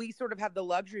 we sort of have the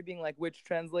luxury of being like, which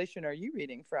translation are you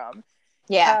reading from?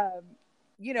 Yeah.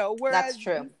 Whereas that's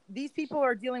true. These people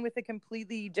are dealing with a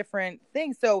completely different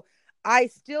thing. So I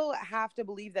still have to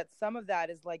believe that some of that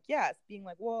is like, yes, being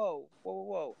like, whoa,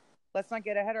 let's not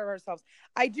get ahead of ourselves.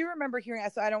 I do remember hearing,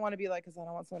 so I don't want to be like, because I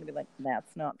don't want someone to be like,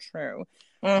 that's not true.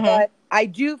 But I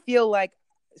do feel like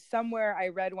somewhere I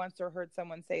read once or heard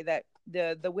someone say that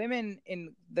the women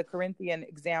in the Corinthian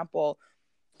example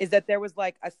is that there was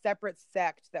like a separate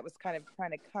sect that was kind of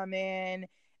trying to come in,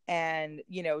 and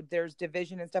there's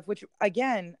division and stuff, which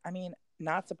again, I mean,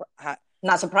 not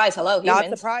surprised. Hello, humans.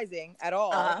 Not surprising at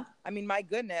all. I mean, my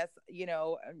goodness,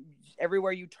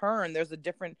 everywhere you turn, there's a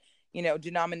different,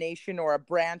 denomination or a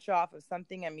branch off of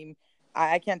something. I mean,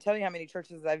 I can't tell you how many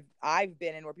churches I've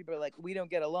been in where people are like, we don't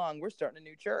get along, we're starting a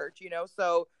new church,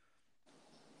 so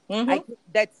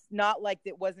that's not like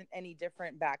it wasn't any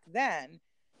different back then.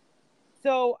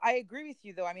 So I agree with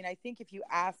you, though. I mean, I think if you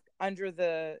ask under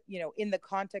the, in the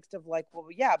context of like, well,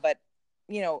 yeah, but,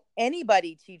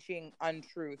 anybody teaching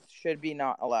untruth should be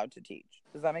not allowed to teach.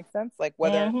 Does that make sense? Like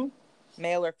whether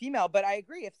male or female. But I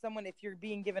agree, if you're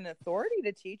being given authority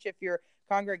to teach, if your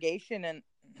congregation and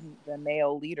the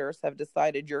male leaders have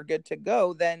decided you're good to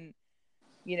go, then,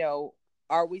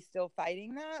 are we still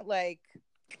fighting that? Like,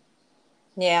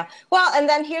 yeah. Well, and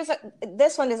then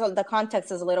this one is, the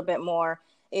context is a little bit more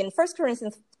in 1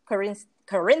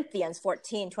 Corinthians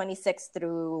 14, 26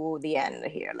 through the end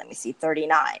here. Let me see,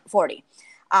 40.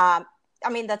 I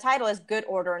mean, the title is Good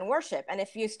Order in Worship. And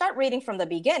if you start reading from the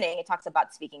beginning, it talks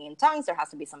about speaking in tongues. There has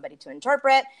to be somebody to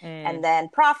interpret, and then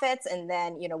prophets, and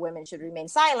then, women should remain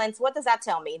silent. What does that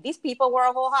tell me? These people were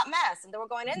a whole hot mess, and they were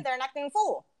going in there and acting a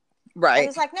fool. Right. And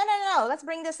it's like, no, let's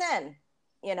bring this in,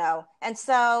 And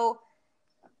so,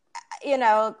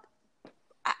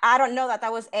 I don't know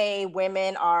that was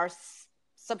women are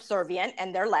subservient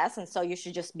and they're less, and so you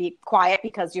should just be quiet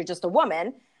because you're just a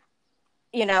woman.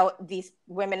 These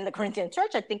women in the Corinthian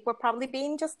church, I think, were probably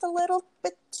being just a little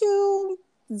bit too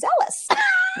zealous.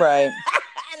 Right.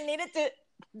 And needed to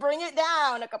bring it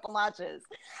down a couple notches.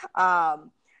 And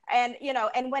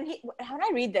when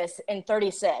I read this in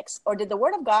 36, or did the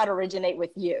word of God originate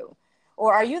with you?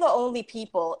 Or are you the only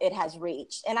people it has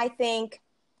reached? And I think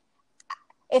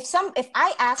if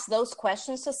I ask those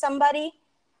questions to somebody,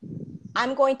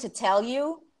 I'm going to tell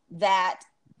you that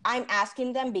I'm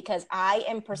asking them because I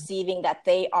am perceiving that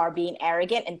they are being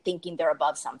arrogant and thinking they're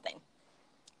above something.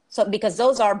 So because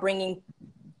those are bringing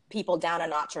people down a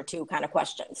notch or two kind of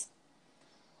questions.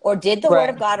 Or did the Right. word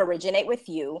of God originate with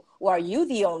you, or are you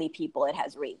the only people it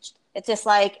has reached? It's just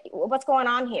like, what's going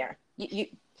on here?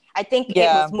 I think it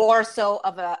Yeah. was more so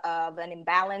of an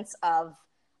imbalance of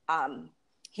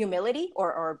humility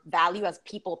or value as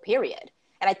people, period.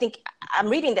 And I think I'm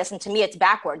reading this, and to me, it's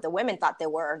backward. The women thought they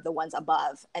were the ones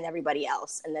above and everybody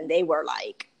else. And then they were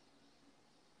like,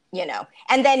 you know,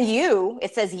 and then you,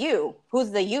 it says you.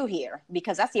 Who's the you here?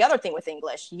 Because that's the other thing with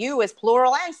English. You is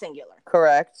plural and singular.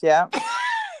 Correct. Yeah.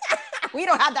 We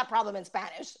don't have that problem in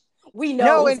Spanish. We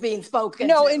know who's being spoken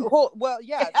to. Well,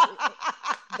 yes,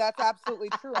 that's absolutely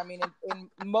true. I mean,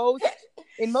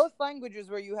 in most languages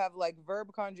where you have like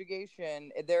verb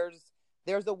conjugation,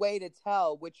 there's a way to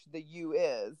tell which the you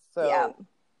is. So,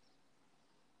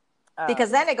 yeah.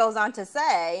 Because then it goes on to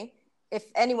say, if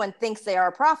anyone thinks they are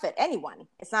a prophet, anyone.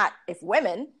 It's not if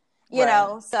women, you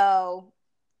know. So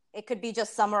it could be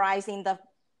just summarizing the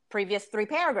previous 3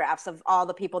 paragraphs of all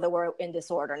the people that were in this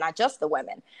order, not just the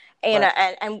women. And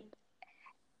and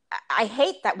I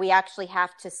hate that we actually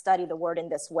have to study the word in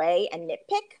this way and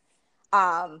nitpick.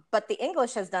 But the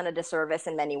English has done a disservice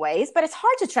in many ways, but it's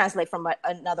hard to translate from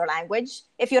another language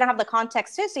if you don't have the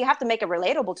context too. So you have to make it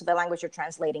relatable to the language you're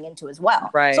translating into as well.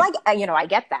 Right. So I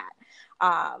get that.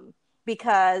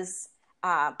 Because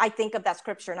I think of that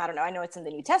scripture, and I don't know, I know it's in the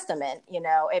New Testament, you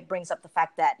know, it brings up the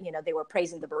fact that, you know, they were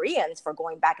praising the Bereans for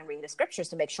going back and reading the scriptures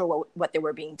to make sure what they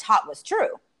were being taught was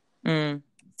true. Mm.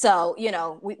 So, you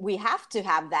know, we have to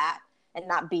have that and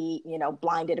not be, you know,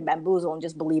 blinded and bamboozled and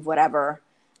just believe whatever.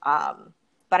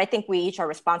 But I think we each are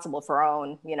responsible for our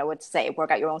own, you know, what to say, work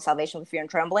out your own salvation with fear and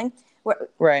trembling.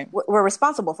 We're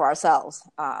responsible for ourselves.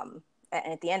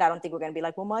 And at the end, I don't think we're going to be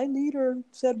like, well, my leader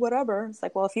said whatever. It's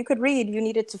like, well, if you could read, you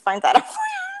needed to find that out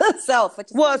for yourself.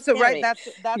 That's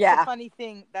the funny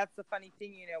thing. That's the funny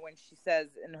thing, you know, when she says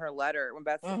in her letter, when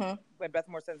Beth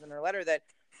Moore says in her letter that,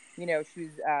 you know,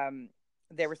 she's,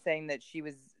 they were saying that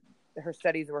her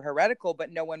studies were heretical,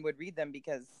 but no one would read them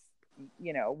because,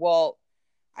 you know, well,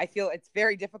 I feel it's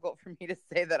very difficult for me to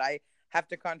say that I have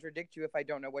to contradict you if I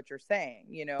don't know what you're saying,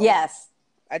 you know? Yes.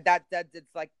 That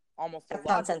it's like, almost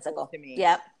nonsensical to me.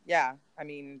 Yep. Yeah. I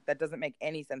mean, that doesn't make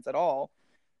any sense at all.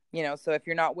 You know, so if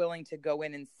you're not willing to go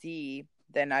in and see,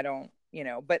 then I don't, you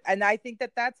know, and I think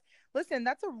that's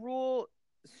a rule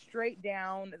straight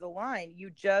down the line.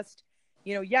 You just,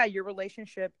 you know, yeah, your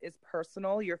relationship is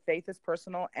personal, your faith is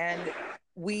personal, and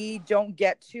we don't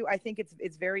get to, I think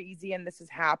it's very easy, and this has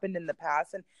happened in the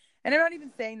past, and I'm not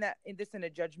even saying that in a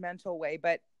judgmental way,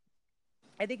 but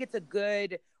I think it's a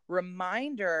good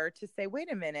reminder to say,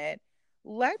 wait a minute,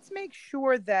 let's make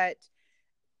sure that,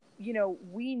 you know,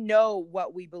 we know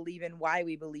what we believe and why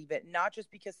we believe it, not just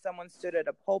because someone stood at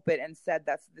a pulpit and said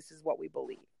this is what we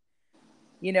believe,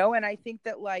 you know. And I think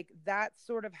that, like, that's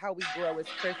sort of how we grow as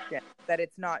Christians, that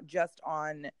it's not just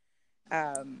on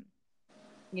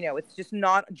you know, it's just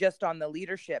not just on the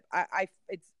leadership.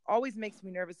 It's always makes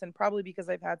me nervous, and probably because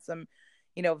I've had some,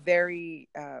 you know, very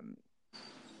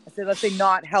let's say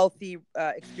not healthy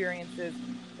experiences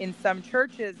in some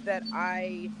churches, that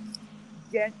I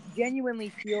genuinely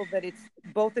feel that it's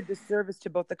both a disservice to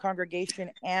both the congregation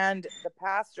and the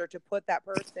pastor to put that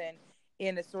person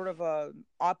in a sort of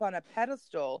up on a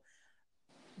pedestal,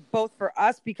 both for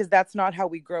us, because that's not how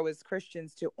we grow as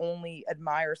Christians, to only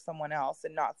admire someone else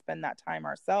and not spend that time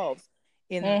ourselves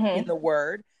in the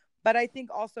word. But I think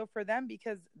also for them,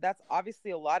 because that's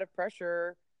obviously a lot of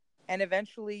pressure. And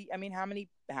eventually, I mean, how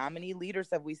many leaders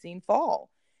have we seen fall,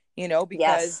 you know,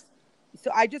 because so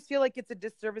I just feel like it's a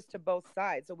disservice to both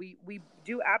sides. So we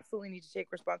do absolutely need to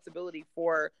take responsibility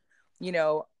for, you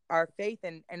know, our faith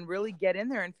and really get in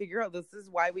there and figure out, this is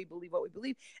why we believe what we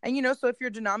believe. And, you know, so if your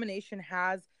denomination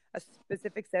has a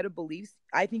specific set of beliefs,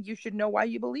 I think you should know why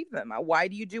you believe them. Why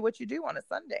do you do what you do on a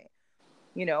Sunday?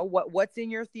 You know, what's in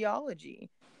your theology?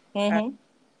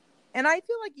 And I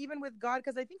feel like even with God,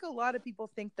 because I think a lot of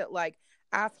people think that, like,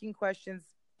 asking questions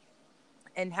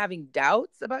and having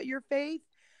doubts about your faith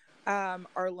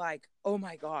are like, oh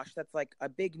my gosh, that's like a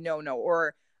big no-no.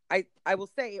 Or I will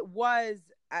say it was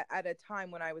at a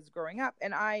time when I was growing up.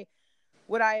 And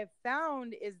what I have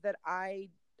found is that I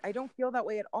don't feel that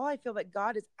way at all. I feel that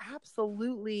God is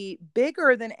absolutely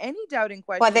bigger than any doubting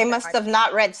question. Well, they must have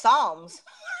not read Psalms.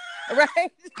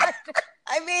 Right.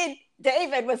 I mean,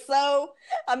 David was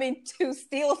to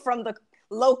steal from the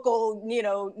local, you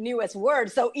know, newest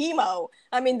word, so emo.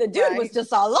 I mean, the dude was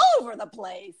just all over the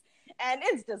place. And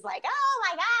it's just like, oh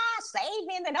my gosh, save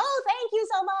me. And then, oh, thank you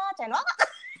so much. And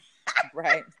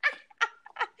right.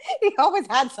 He always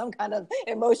had some kind of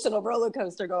emotional roller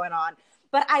coaster going on.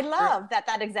 But I love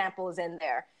that example is in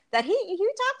there, that he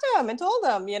talked to him and told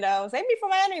him, save me from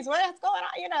my enemies, what's going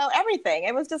on, everything.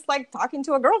 It was just like talking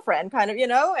to a girlfriend kind of,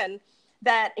 and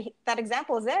that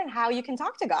example is there and how you can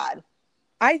talk to God.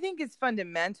 I think it's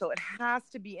fundamental. It has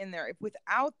to be in there. If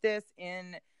without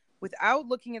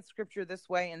looking at scripture this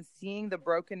way and seeing the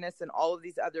brokenness in all of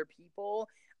these other people,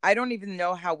 I don't even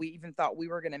know how we even thought we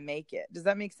were going to make it. Does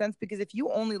that make sense? Because if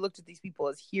you only looked at these people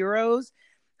as heroes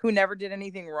who never did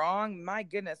anything wrong, my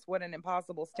goodness, what an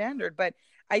impossible standard. But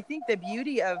I think the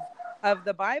beauty of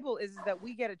the Bible is that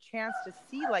we get a chance to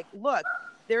see, like, look,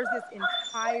 there's this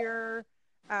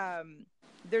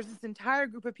entire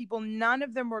group of people. None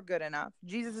of them were good enough.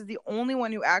 Jesus is the only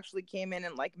one who actually came in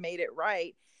and like made it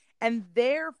right. And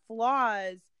their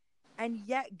flaws, and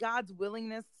yet God's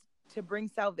willingness to bring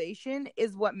salvation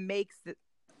is what makes it,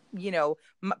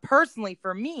 personally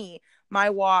for me, my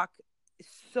walk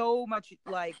so much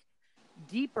like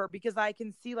deeper, because I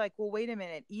can see like, well, wait a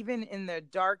minute, even in the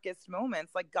darkest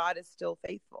moments, like God is still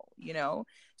faithful,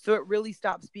 so it really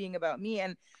stops being about me.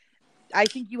 And I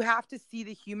think you have to see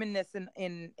the humanness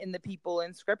in the people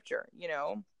in scripture,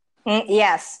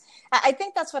 Yes. I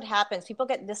think that's what happens. People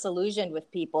get disillusioned with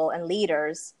people and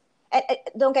leaders.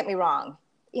 Don't get me wrong.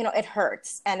 It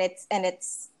hurts and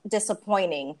it's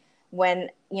disappointing when,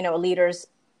 leaders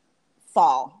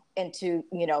fall into,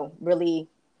 really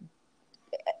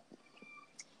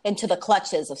into the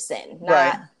clutches of sin.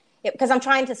 Right. Because I'm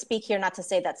trying to speak here, not to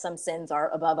say that some sins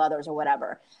are above others or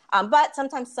whatever. But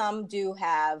sometimes some do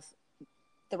have,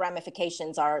 the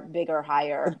ramifications are bigger,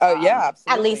 higher. Oh, yeah,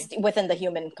 absolutely. At least within the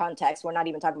human context. We're not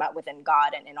even talking about within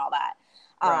God and all that.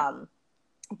 Right.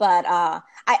 But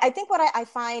I think what I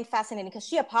find fascinating, because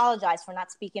she apologized for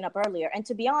not speaking up earlier. And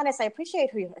to be honest, I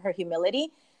appreciate her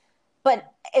humility.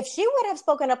 But if she would have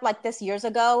spoken up like this years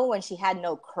ago when she had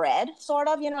no cred, sort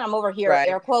of, I'm over here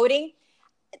air quoting,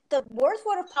 the words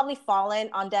would have probably fallen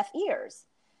on deaf ears.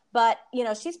 But,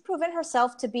 she's proven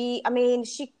herself to be,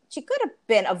 she could have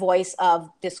been a voice of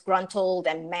disgruntled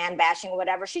and man bashing or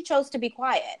whatever. She chose to be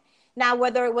quiet. Now,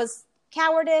 whether it was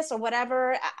cowardice or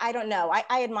whatever, I don't know.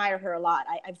 I admire her a lot.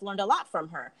 I've learned a lot from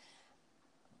her.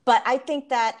 But I think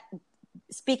that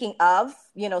speaking of,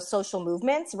 social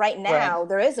movements, right now,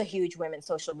 there is a huge women's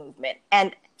social movement.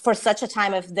 And for such a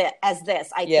time as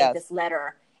this, I think this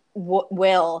letter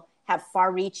will have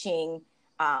far-reaching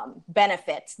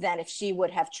benefits than if she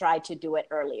would have tried to do it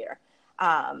earlier.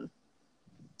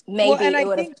 Maybe and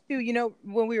I think too,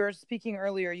 when we were speaking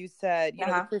earlier, you said,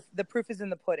 the proof is in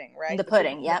the pudding, right? The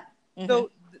pudding, yep. Mm-hmm.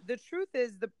 So the truth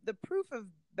is the proof of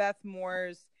Beth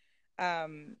Moore's,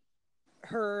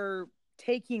 her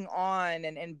taking on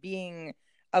and being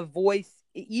a voice,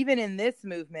 even in this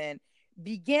movement,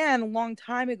 began a long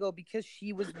time ago because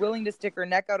she was willing to stick her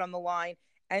neck out on the line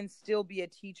and still be a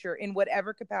teacher in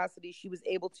whatever capacity she was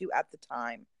able to at the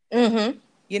time. Mm-hmm.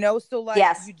 So like,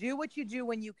 you do what you do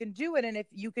when you can do it. And if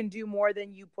you can do more,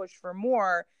 then you push for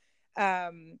more.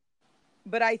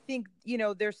 But I think,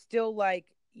 there's still like,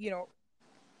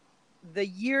 the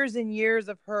years and years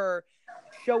of her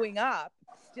showing up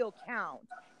still count,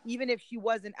 even if she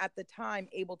wasn't at the time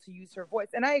able to use her voice.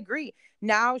 And I agree.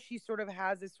 Now she sort of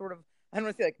has this sort of, I don't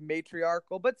want to say like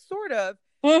matriarchal, but sort of,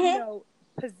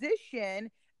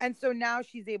 position. And so now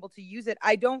she's able to use it.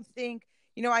 I don't think,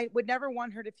 I would never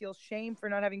want her to feel shame for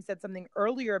not having said something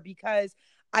earlier, because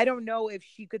I don't know if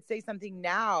she could say something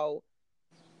now,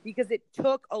 because it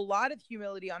took a lot of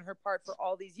humility on her part for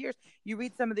all these years. You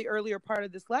read some of the earlier part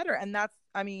of this letter, and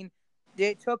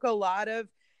it took a lot of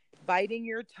biting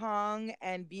your tongue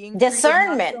and being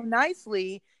discernment so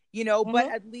nicely,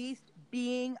 but at least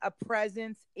being a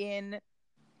presence in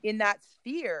that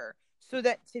sphere, so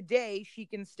that today she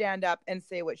can stand up and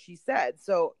say what she said.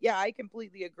 So yeah, I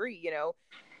completely agree.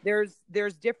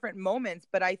 There's different moments,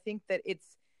 but I think that it's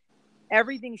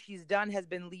everything she's done has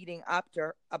been leading up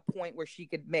to a point where she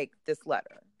could make this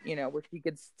letter, where she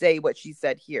could say what she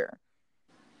said here.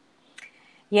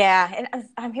 Yeah. And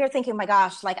I'm here thinking, my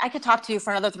gosh, like I could talk to you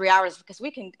for another 3 hours, because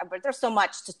but there's so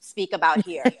much to speak about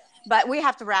here, but we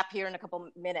have to wrap here in a couple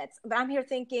minutes. But I'm here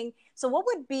thinking, so what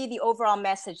would be the overall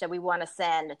message that we want to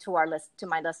send to our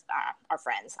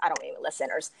friends? I don't mean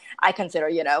listeners. I consider,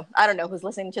 I don't know who's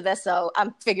listening to this. So I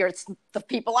figure it's the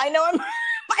people I know and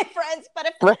my friends.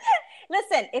 But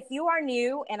listen, if you are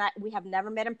new and we have never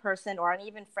met in person or aren't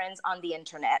even friends on the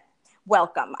internet,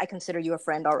 welcome. I consider you a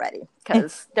friend already,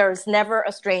 because there's never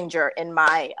a stranger in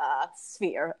my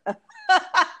sphere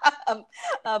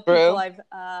of people I've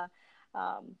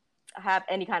have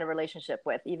any kind of relationship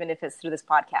with, even if it's through this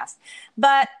podcast.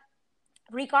 But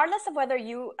regardless of whether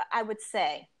I would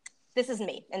say, this is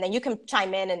me, and then you can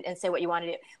chime in and say what you want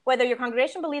to do, whether your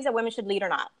congregation believes that women should lead or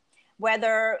not,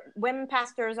 whether women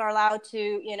pastors are allowed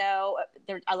to,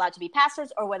 they're allowed to be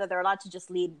pastors, or whether they're allowed to just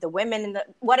lead the women in the,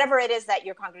 whatever it is that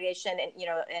your congregation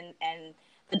and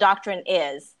the doctrine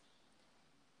is.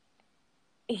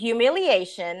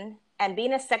 Humiliation and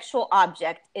being a sexual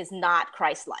object is not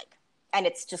Christ-like, and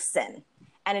it's just sin.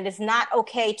 And it is not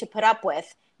okay to put up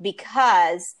with,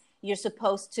 because you're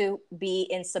supposed to be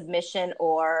in submission,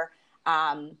 or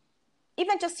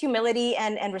even just humility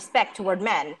and respect toward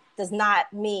men does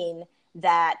not mean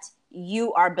that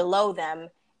you are below them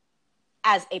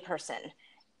as a person.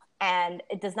 And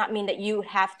it does not mean that you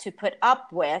have to put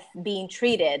up with being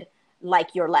treated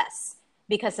like you're less.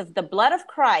 Because if the blood of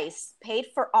Christ paid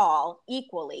for all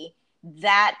equally,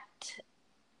 that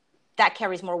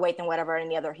carries more weight than whatever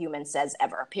any other human says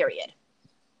ever, period.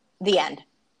 The end.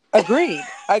 Agreed.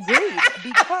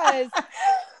 Because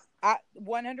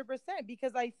 100%,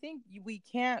 because I think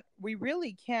we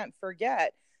really can't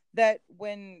forget that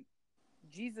when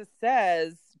Jesus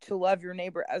says to love your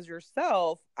neighbor as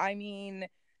yourself, I mean,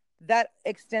 that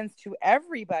extends to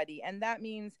everybody. And that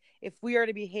means if we are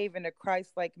to behave in a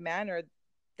Christ-like manner,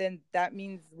 then that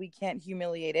means we can't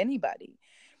humiliate anybody,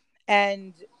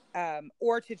 and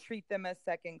or to treat them as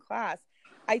second class.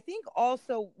 I think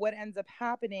also what ends up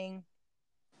happening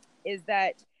is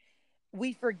that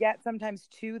we forget sometimes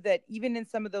too that even in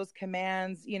some of those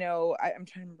commands, I'm trying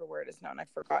to remember where it is now, and I've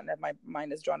forgotten it. My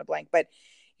mind has drawn a blank, but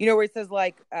where it says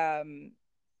like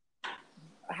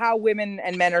how women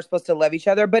and men are supposed to love each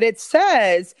other, but it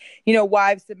says,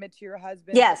 wives, submit to your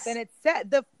husbands. Yes. Then it said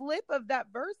the flip of that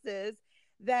verse is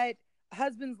that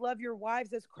husbands, love your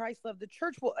wives as Christ loved the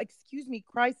church. Well, excuse me,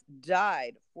 Christ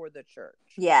died for the church.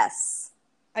 Yes.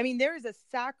 I mean, there is a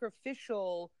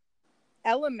sacrificial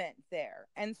element there.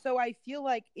 And so I feel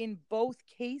like in both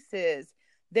cases,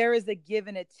 there is a give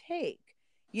and a take.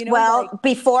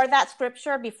 Before that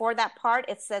scripture, before that part,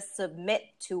 it says submit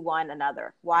to one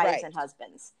another, wives and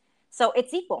husbands. So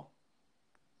it's equal.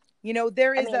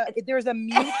 There's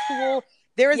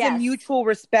a mutual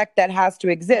respect that has to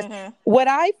exist. Mm-hmm. What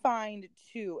I find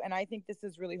too, and I think this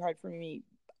is really hard for me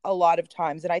a lot of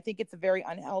times, and I think it's a very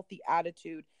unhealthy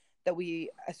attitude that we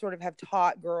sort of have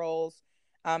taught girls.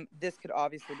 This could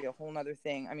obviously be a whole nother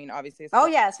thing. I mean, obviously.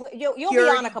 Yes. You'll be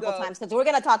on a couple times because we're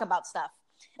going to talk about stuff.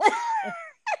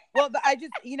 Well, but I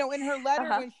just, in her letter,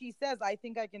 when she says, I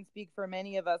think I can speak for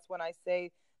many of us when I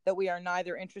say that we are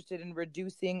neither interested in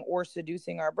reducing or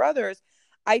seducing our brothers.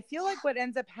 I feel like what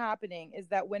ends up happening is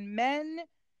that when men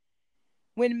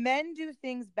do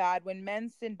things bad, when men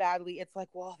sin badly, it's like,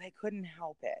 well, they couldn't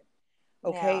help it.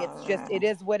 Okay. No. It's just, it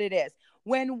is what it is.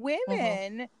 When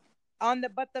women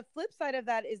but the flip side of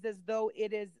that is as though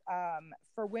it is,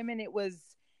 for women, it was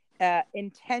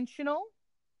intentional,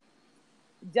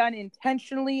 done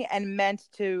intentionally, and meant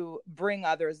to bring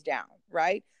others down.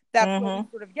 Right. That's where we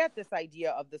sort of get this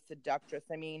idea of the seductress.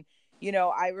 I mean,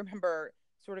 I remember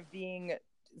sort of being,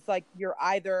 it's like you're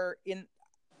either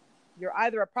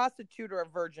a prostitute or a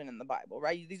virgin in the Bible,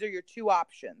 right? These are your two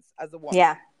options as a woman.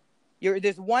 Yeah.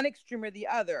 There's one extreme or the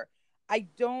other. I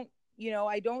don't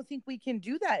think we can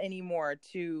do that anymore.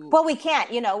 Well, we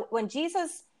can't. When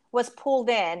Jesus was pulled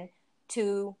in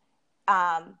to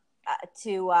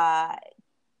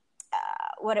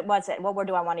what was it? What word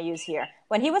do I want to use here?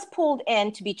 When he was pulled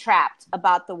in to be trapped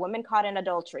about the woman caught in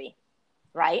adultery,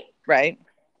 right? Right.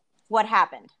 What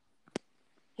happened?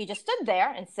 He just stood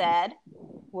there and said,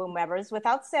 whomever is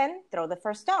without sin, throw the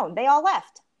first stone. They all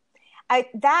left.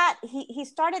 He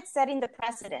started setting the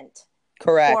precedent.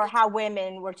 Correct. For how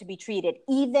women were to be treated,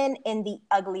 even in the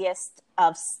ugliest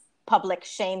of public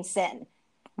shame sin.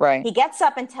 Right. He gets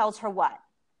up and tells her what?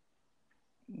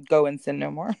 Go and sin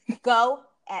no more. Go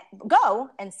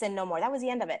and sin no more. That was the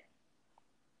end of it.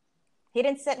 He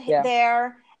didn't sit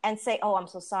there and say, oh, I'm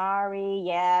so sorry.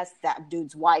 Yes, that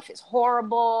dude's wife is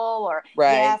horrible. Or,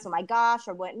 yes, oh my gosh.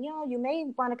 Or what, you may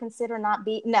want to consider not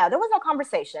be. No, there was no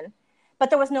conversation, but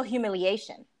there was no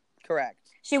humiliation. Correct.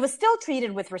 She was still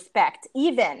treated with respect,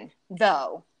 even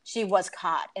though she was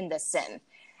caught in this sin.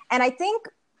 And I think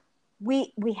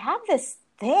we have this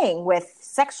thing with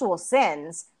sexual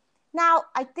sins. Now,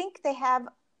 I think they have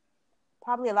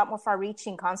probably a lot more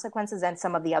far-reaching consequences than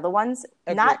some of the other ones.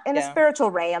 Agreed, not in a spiritual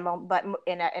realm, but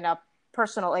in a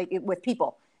personal, with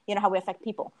people. How we affect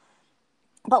people.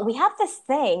 But we have this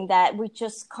thing that we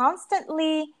just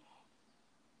constantly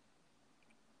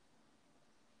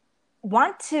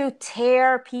want to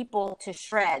tear people to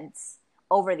shreds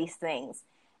over these things.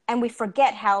 And we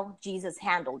forget how Jesus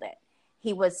handled it.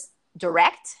 He was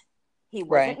direct. He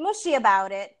wasn't mushy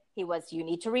about it. He was, you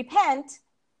need to repent.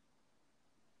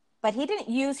 But he didn't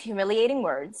use humiliating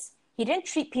words. He didn't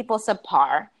treat people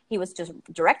subpar. He was just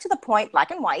direct to the point,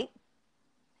 black and white.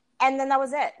 And then that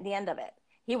was it, the end of it.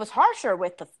 He was harsher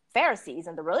with the Pharisees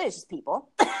and the religious people.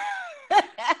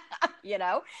 You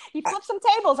know, he flipped some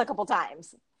tables a couple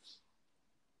times.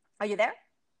 Are you there?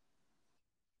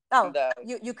 Oh,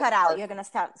 you cut out. You're gonna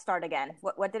start again.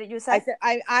 What did you say? I said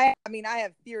I mean I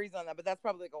have theories on that, but that's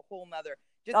probably like a whole nother.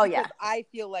 Because I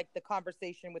feel like the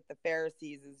conversation with the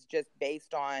Pharisees is just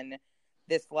based on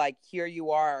this, like, here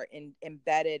you are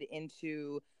embedded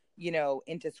into, you know,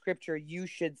 into scripture. You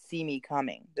should see me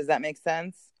coming. Does that make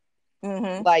sense?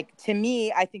 Mm-hmm. Like, to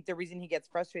me, I think the reason he gets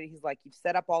frustrated, he's like, you've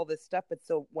set up all this stuff, but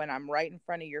so when I'm right in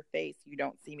front of your face, you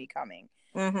don't see me coming.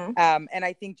 Mm-hmm. And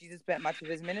I think Jesus spent much of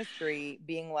his ministry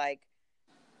being like,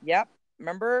 yep,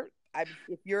 remember,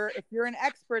 if you're an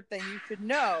expert, then you should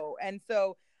know. And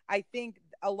so I think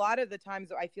a lot of the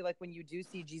times I feel like when you do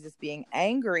see Jesus being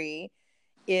angry,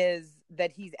 is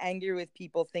that he's angry with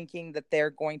people thinking that they're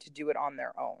going to do it on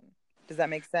their own. Does that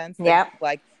make sense? Yeah.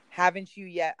 Like, haven't you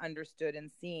yet understood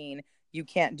and seen you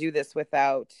can't do this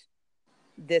without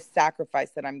this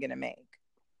sacrifice that I'm going to make?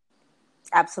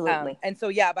 Absolutely. And so,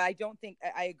 yeah, but I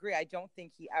agree. I don't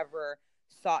think he ever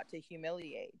sought to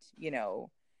humiliate, you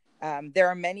know. There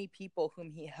are many people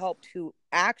whom he helped who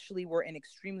actually were in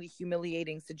extremely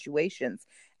humiliating situations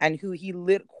and who he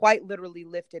quite literally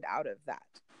lifted out of that.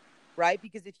 Right.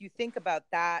 Because if you think about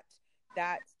that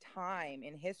time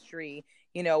in history,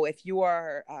 you know, if you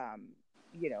are,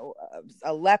 you know,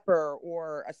 a leper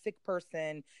or a sick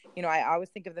person, you know, I always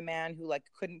think of the man who, like,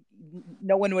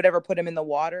 no one would ever put him in the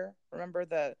water. Remember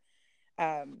the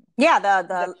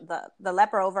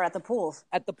leper over at the pools.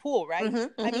 At the pool, right? Mm-hmm,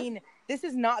 mm-hmm. I mean,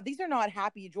 these are not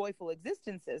happy, joyful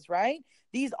existences, right?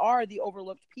 These are the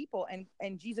overlooked people,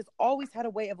 and Jesus always had a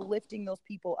way of lifting those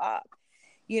people up,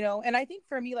 you know. And I think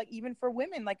for me, like, even for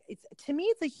women, like, to me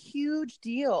it's a huge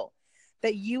deal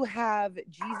that you have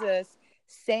Jesus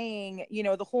saying, you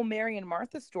know, the whole Mary and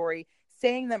Martha story,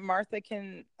 saying that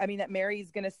that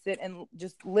Mary's going to sit and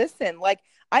just listen. Like,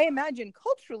 I imagine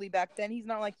culturally back then, he's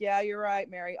not like, yeah, you're right,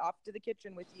 Mary, off to the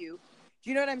kitchen with you. Do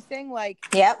you know what I'm saying? Like,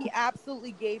 yep. He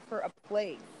absolutely gave her a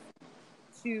place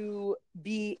to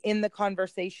be in the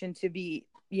conversation, to be,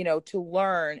 you know, to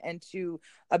learn and to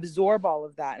absorb all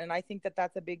of that. And I think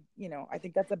that's a big, you know, I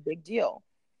think that's a big deal.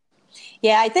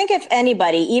 Yeah, I think if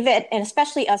anybody, even, and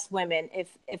especially us women, if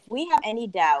we have any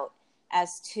doubt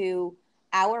as to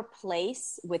our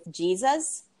place with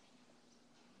Jesus,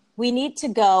 we need to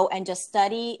go and just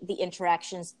study the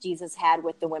interactions Jesus had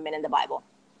with the women in the Bible.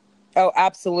 Oh,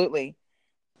 absolutely.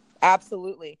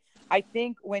 Absolutely. I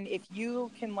think if you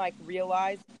can, like,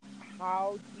 realize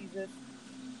how Jesus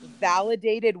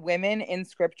validated women in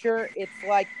scripture, it's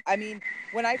like, I mean,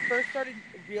 when I first started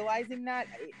realizing that,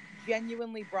 it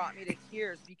genuinely brought me to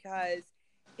tears, because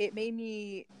it made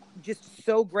me just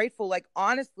so grateful. Like,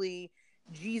 honestly,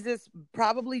 Jesus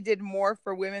probably did more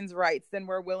for women's rights than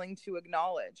we're willing to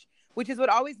acknowledge, which is what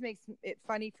always makes it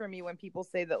funny for me when people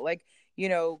say that, like, you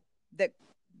know, that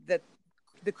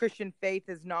the Christian faith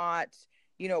is not,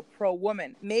 you know,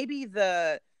 pro-woman. Maybe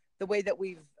the way that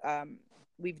we've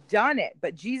done it,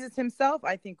 but Jesus himself,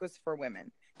 I think, was for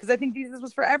women, because I think Jesus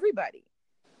was for everybody.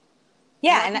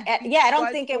 Yeah, I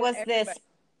don't think it was everybody. This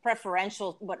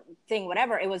preferential thing,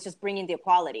 whatever. It was just bringing the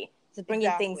equality, just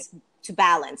bringing things to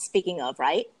balance. Speaking of,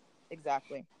 right?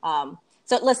 Exactly.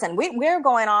 So listen, we're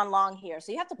going on long here,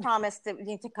 so you have to promise that we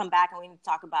need to come back and we need to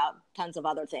talk about tons of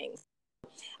other things.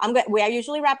 I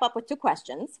usually wrap up with 2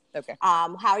 questions. Okay.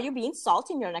 How are you being salt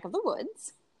in your neck of the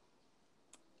woods?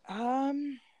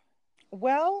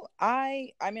 Well,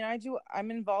 I'm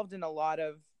involved in a lot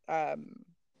of, I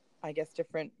guess,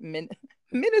 different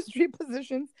ministry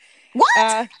positions.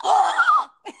 What?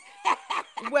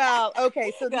 Well,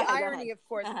 okay. So the irony, ahead. Of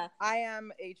course, I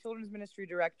am a children's ministry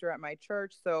director at my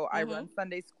church. So I run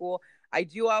Sunday school. I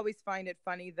do always find it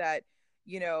funny that,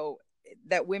 you know,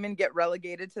 that women get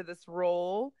relegated to this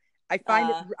role. I find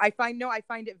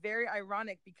it very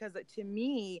ironic, because to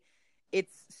me,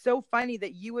 it's so funny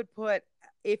that you would put,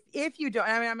 if you don't,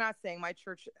 I mean, I'm not saying my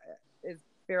church is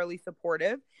fairly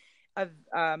supportive of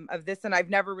this, and I've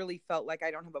never really felt like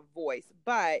I don't have a voice,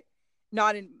 but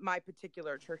not in my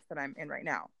particular church that I'm in right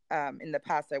now. In the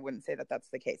past, I wouldn't say that that's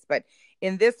the case, but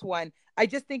in this one, I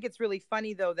just think it's really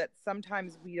funny, though, that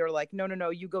sometimes we are like, no,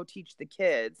 you go teach the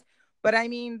kids. But I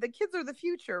mean, the kids are the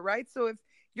future, right? So if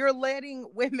you're letting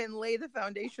women lay the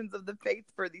foundations of the faith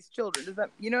for these children, does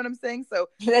that, you know what I'm saying? So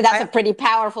that's a pretty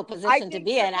powerful position to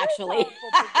be in, actually.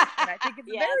 I think it's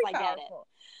yes, very I powerful.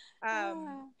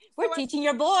 We're teaching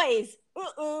your boys.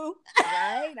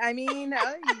 Right? I mean,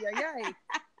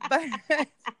 but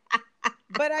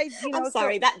but I'm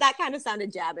sorry. That kind of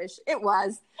sounded jabbish. It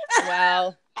was.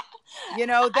 Well,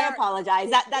 I apologize.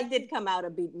 That did come out a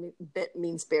bit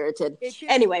mean spirited.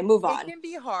 Anyway, move on. It can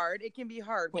be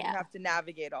hard. When you have to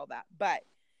navigate all that. But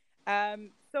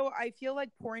so I feel like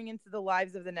pouring into the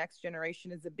lives of the next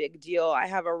generation is a big deal. I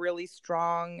have a really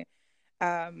strong,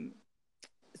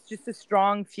 it's just a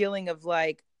strong feeling of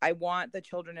like, I want the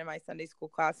children in my Sunday school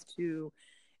class to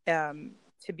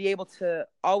be able to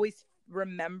always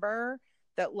remember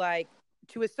that, like,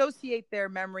 to associate their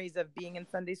memories of being in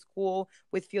Sunday school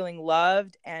with feeling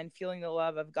loved and feeling the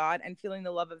love of God and feeling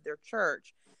the love of their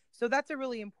church. So that's a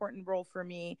really important role for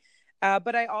me.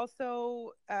 But I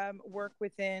also work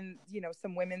within,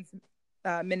 some women's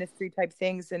ministry type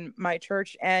things in my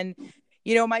church. And,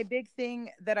 my big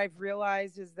thing that I've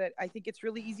realized is that I think it's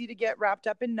really easy to get wrapped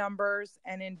up in numbers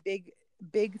and in big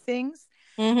things.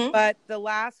 Mm-hmm. But the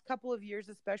last couple of years,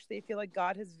 especially, I feel like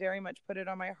God has very much put it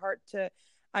on my heart to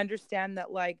understand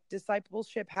that, like,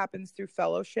 discipleship happens through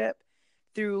fellowship,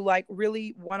 through like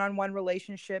really one-on-one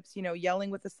relationships.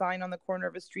 Yelling with a sign on the corner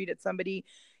of a street at somebody,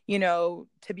 to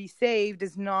be saved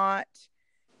is not,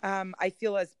 I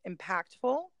feel, as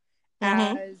impactful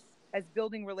as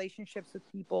building relationships with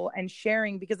people and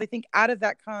sharing, because I think out of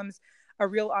that comes a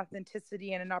real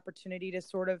authenticity and an opportunity to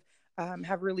sort of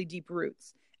have really deep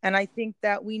roots. And I think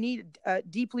that we need a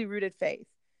deeply rooted faith,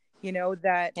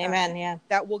 that Amen.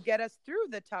 that will get us through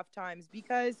the tough times,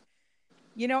 because,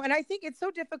 and I think it's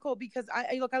so difficult because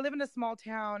I live in a small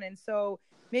town, and so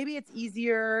maybe it's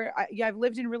easier. I've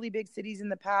lived in really big cities in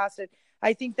the past. And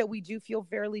I think that we do feel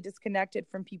fairly disconnected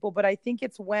from people, but I think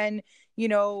it's when,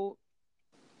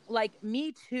 like,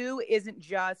 Me Too isn't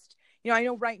just, I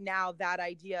know right now that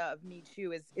idea of Me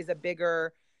Too is a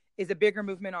bigger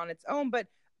movement on its own, but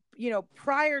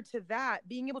prior to that,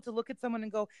 being able to look at someone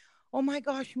and go, oh my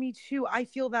gosh, me too, I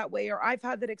feel that way, or I've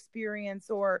had that experience,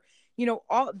 or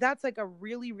all that's like a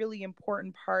really, really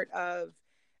important part of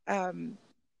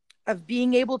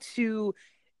being able to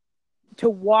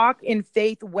walk in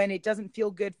faith when it doesn't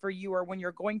feel good for you, or when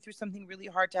you're going through something really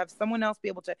hard, to have someone else be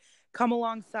able to come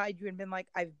alongside you and been like,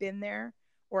 I've been there,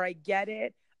 or I get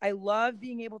it. I love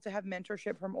being able to have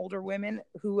mentorship from older women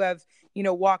who have,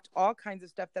 walked all kinds of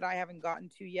stuff that I haven't gotten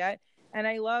to yet. And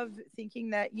I love thinking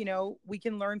that, we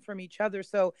can learn from each other.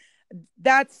 So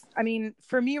that's,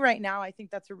 for me right now, I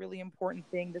think that's a really important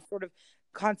thing, this sort of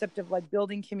concept of like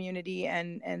building community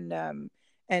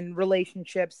and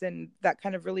relationships and that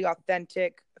kind of really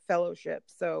authentic fellowship.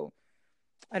 So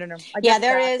I don't know.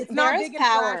 It's not big and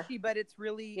flashy, but it's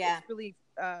really,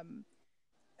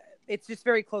 it's just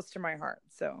very close to my heart.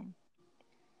 So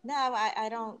no, I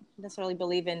don't necessarily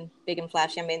believe in big and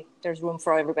flashy. There's room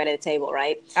for everybody at the table,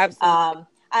 right? Absolutely.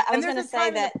 I was going to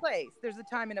say that there's a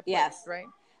time and a place, yes, right?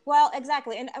 Well,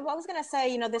 exactly. And I was going to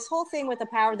say, this whole thing with the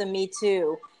power of the Me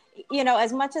Too,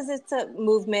 as much as it's a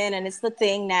movement and it's the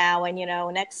thing now, and,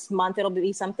 next month it'll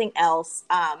be something else.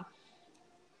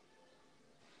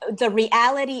 The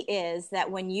reality is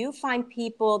that when you find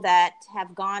people that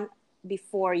have gone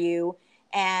before you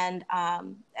and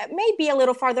maybe a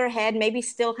little farther ahead, maybe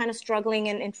still kind of struggling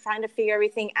and trying to figure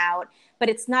everything out, but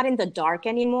it's not in the dark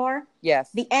anymore. Yes.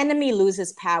 The enemy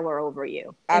loses power over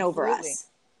you and over us.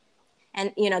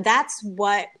 And, that's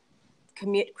what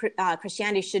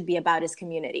Christianity should be about, is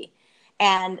community.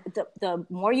 And the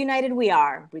more united we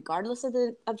are, regardless of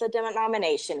the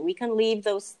denomination, we can leave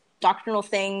those doctrinal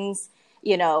things,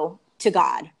 to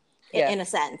God. In a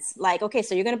sense, like, okay,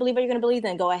 so you're going to believe what you're going to believe,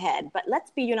 then go ahead. But let's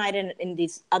be united in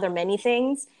these other many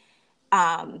things,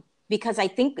 because I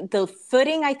think the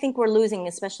footing we're losing,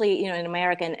 especially, in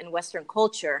America and Western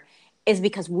culture, is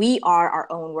because we are our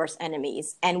own worst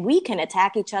enemies, and we can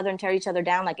attack each other and tear each other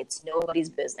down like it's nobody's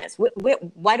business.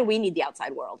 Why do we need the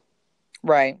outside world?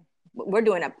 Right. We're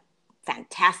doing a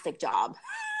fantastic job.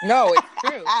 No, it's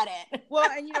true. At it. Well,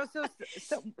 and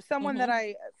so someone that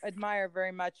I admire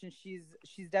very much, and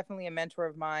she's definitely a mentor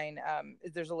of mine.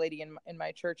 There's a lady in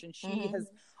my church, and she has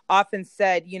often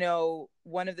said,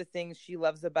 one of the things she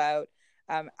loves about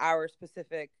our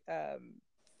specific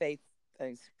faith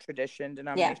tradition,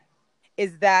 denomination,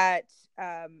 is that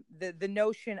the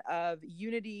notion of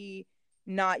unity,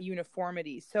 not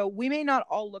uniformity. So we may not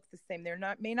all look the same.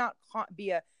 May not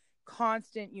be a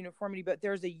constant uniformity, but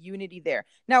there's a unity there.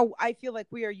 Now, I feel like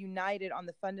we are united on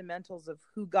the fundamentals of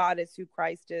who God is, who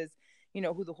Christ is,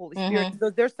 who the Holy Spirit is. So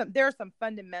there are some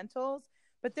fundamentals,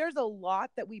 but there's a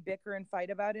lot that we bicker and fight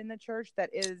about in the church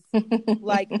that is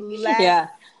like less,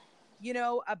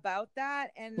 about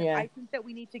that. And I think that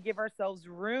we need to give ourselves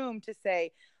room to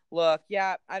say, look,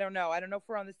 I don't know if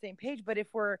we're on the same page, but if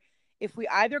we're if we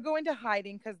either go into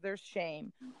hiding because there's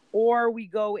shame, or we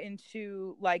go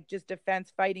into like just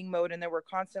defense fighting mode, and then we're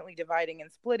constantly dividing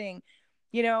and splitting,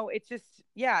 it's just,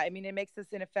 yeah, I mean, it makes us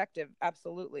ineffective.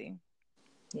 Absolutely.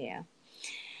 Yeah.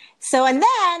 So, and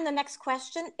then the next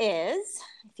question is,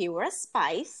 if you were a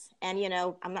spice, and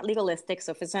I'm not legalistic,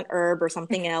 so if it's an herb or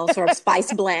something else or a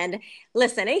spice blend,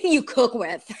 listen, anything you cook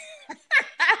with.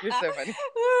 You're so funny.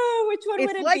 Which one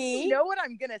would it like be? You know what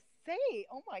I'm gonna say?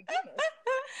 Oh my goodness.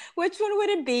 Which one would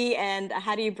it be, and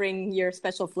how do you bring your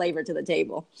special flavor to the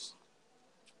table?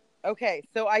 Okay,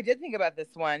 so I did think about this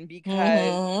one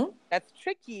because that's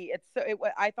tricky.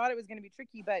 I thought it was going to be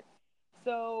tricky, but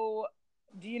so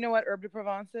do you know what herb de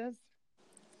Provence is?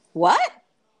 What?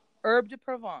 Herb de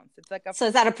Provence. It's like So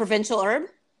is that a provincial herb?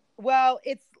 Well,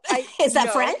 it's is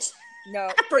that French? No.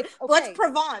 Okay. What's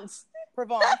Provence?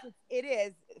 Provence. It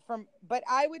is but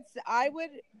I would.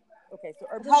 Okay, so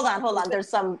herb. Hold on. There's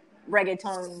some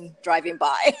reggaeton driving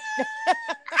by.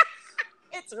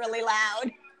 It's really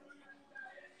loud.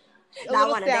 A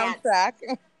little soundtrack.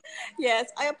 Yes,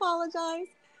 I apologize.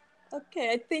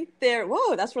 Okay, I think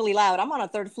whoa, that's really loud. I'm on a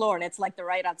third floor, and it's like they're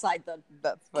right outside the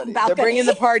That's funny. balcony. They're bringing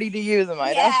the party to you,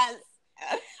 Zamayda. Yes.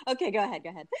 Okay, go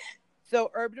ahead.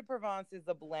 So herb de Provence is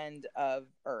a blend of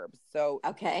herbs. So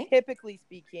okay, typically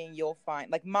speaking, you'll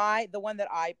find like the one that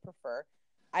I prefer.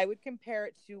 I would compare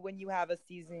it to when you have a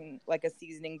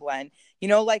seasoning blend.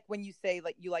 Like when you say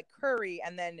like you like curry,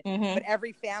 and then but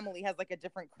every family has like a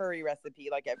different curry recipe.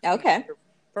 Like okay,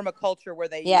 from a culture where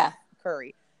they use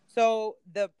curry. So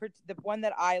the one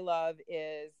that I love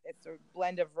it's a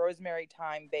blend of rosemary,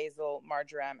 thyme, basil,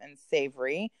 marjoram, and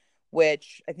savory,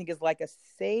 which I think is like a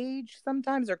sage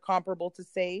sometimes, or comparable to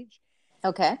sage.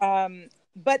 Okay.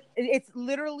 But it's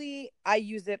literally I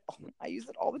use it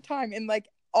all the time in like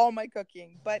all my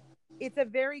cooking, but it's a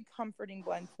very comforting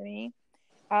blend to me.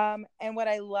 And what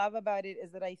I love about it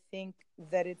is that I think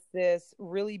that it's this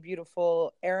really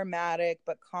beautiful aromatic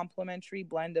but complementary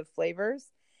blend of flavors.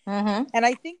 And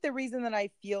I think the reason that I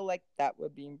feel like that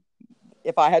would be,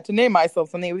 if I had to name myself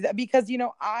something, it was because,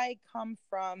 I come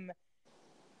from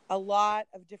a lot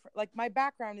of different, like my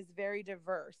background is very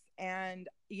diverse, and,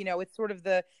 it's sort of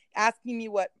the asking me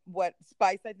what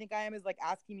spice I think I am is like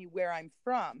asking me where I'm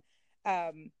from.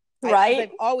 Right.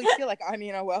 I always feel like,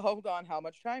 well, hold on, how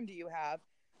much time do you have?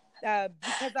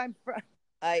 Because I'm from,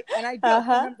 I joke,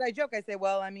 sometimes I joke, I say,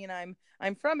 well,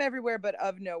 I'm from everywhere, but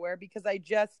of nowhere, because I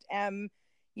just am,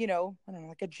 I don't know,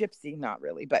 like a gypsy, not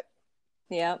really, but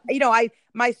yeah,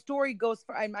 my story goes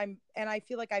for, and I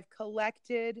feel like I've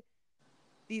collected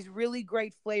these really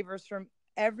great flavors from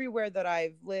everywhere that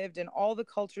I've lived, and all the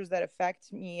cultures that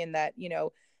affect me, and that,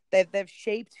 they've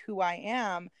shaped who I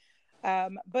am.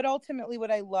 But ultimately what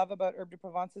I love about herb de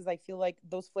Provence is I feel like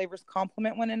those flavors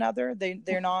complement one another.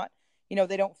 They're not,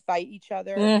 they don't fight each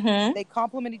other. They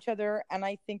complement each other. And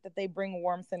I think that they bring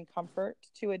warmth and comfort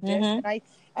to a dish.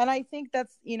 And I think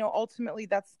that's, ultimately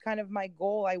that's kind of my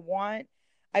goal. I want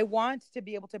to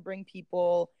be able to bring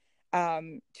people,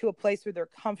 to a place where they're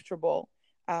comfortable.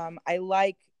 I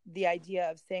like the idea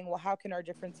of saying, well, how can our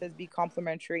differences be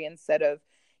complementary instead of,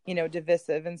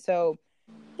 divisive? And so,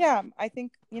 yeah, I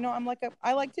think,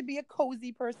 I like to be a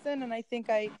cozy person. And I think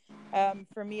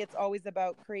for me, it's always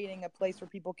about creating a place where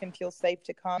people can feel safe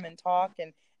to come and talk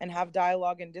and have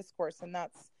dialogue and discourse. And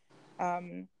that's,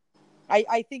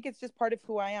 I think it's just part of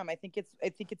who I am. I think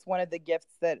it's one of the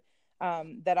gifts that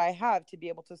I have, to be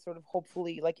able to sort of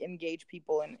hopefully like engage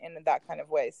people in that kind of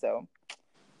way. So.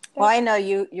 Well, I know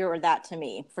you're that to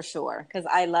me for sure, because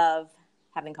I love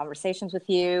having conversations with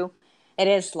you. It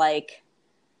is like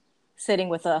sitting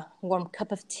with a warm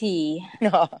cup of tea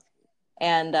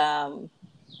and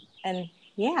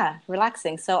yeah,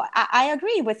 relaxing. So I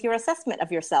agree with your assessment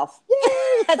of yourself.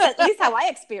 That's at least how I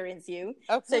experience you.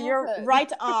 Okay. So you're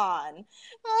right on.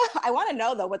 I want to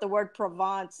know though, what the word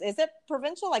Provence, is it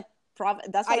provincial? Like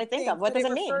that's what I think of. What does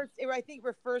it mean? I think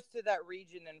refers to that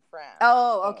region in France.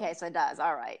 Oh, okay. So it does.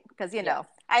 All right. Because,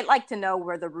 I like to know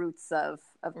where the roots of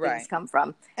things come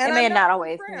from. And it may I'm not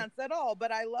always France at all,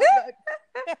 but I love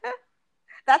that.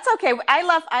 That's okay.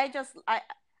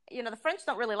 The French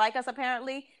don't really like us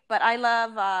apparently, but I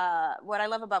love, what I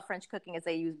love about French cooking is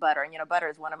they use butter, and butter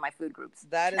is one of my food groups.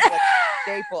 That is like a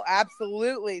staple.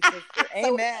 Absolutely, sister.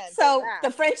 Amen. So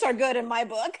the French are good in my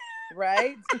book.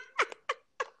 Right?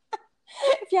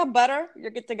 If you have butter,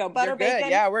 you're good to go. Butter, bacon.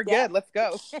 Yeah, we're good. Let's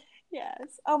go.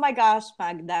 Yes. Oh my gosh,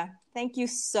 Magda. Thank you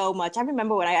so much. I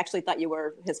remember when I actually thought you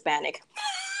were Hispanic.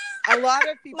 A lot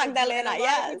of people Magdalena, do,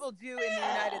 yes. A lot of people do in the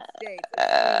United States.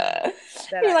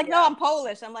 You're like, no, I'm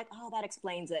Polish. I'm like, oh, that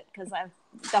explains it, because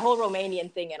the whole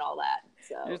Romanian thing and all that.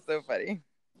 So. You're so funny.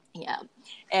 Yeah.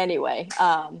 Anyway,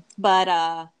 but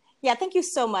yeah, thank you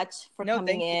so much for No,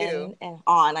 coming thank in you. and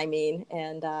on. I mean,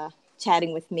 and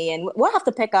chatting with me, and we'll have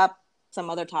to pick up some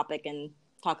other topic and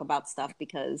talk about stuff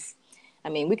because, I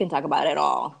mean, we can talk about it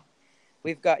all.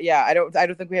 We've got, yeah, I don't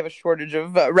think we have a shortage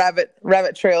of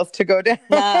rabbit trails to go down.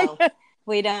 No,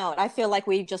 we don't. I feel like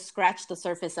we just scratched the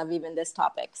surface of even this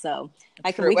topic. So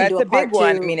True. we can Well, do it's a a big part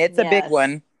one. I two. mean, it's a big Yes.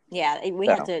 one. Yeah, we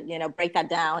had So, to, break that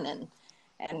down and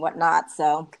whatnot.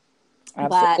 So, absolutely.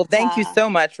 but Well, thank you so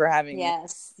much for having me.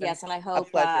 yes, It's been yes, and I a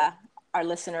hope pleasure. our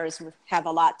listeners have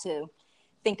a lot to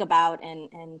think about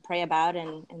and pray about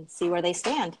and see where they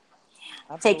stand.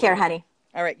 Take care, Absolutely. honey.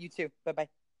 All right. You too. Bye-bye.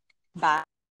 Bye.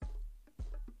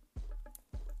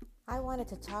 I wanted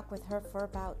to talk with her for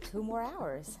about 2 more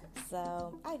hours,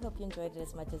 so I hope you enjoyed it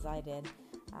as much as I did.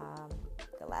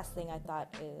 The last thing I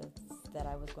thought is that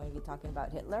I was going to be talking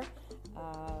about Hitler.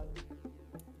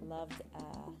 Loved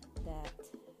that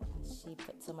she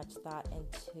put so much thought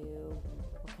into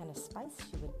what kind of spice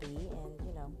she would be,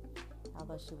 and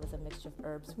although she was a mixture of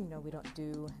herbs, we don't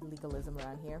do legalism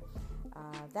around here.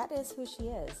 That is who she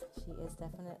is. She is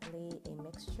definitely a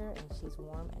mixture, and she's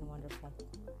warm and wonderful.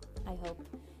 I hope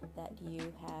that you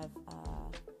have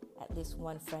at least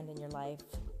one friend in your life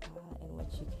in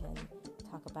which you can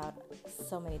talk about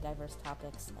so many diverse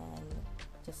topics and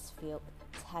just feel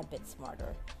a tad bit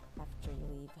smarter after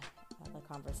you leave the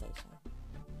conversation.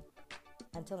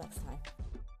 Until next time.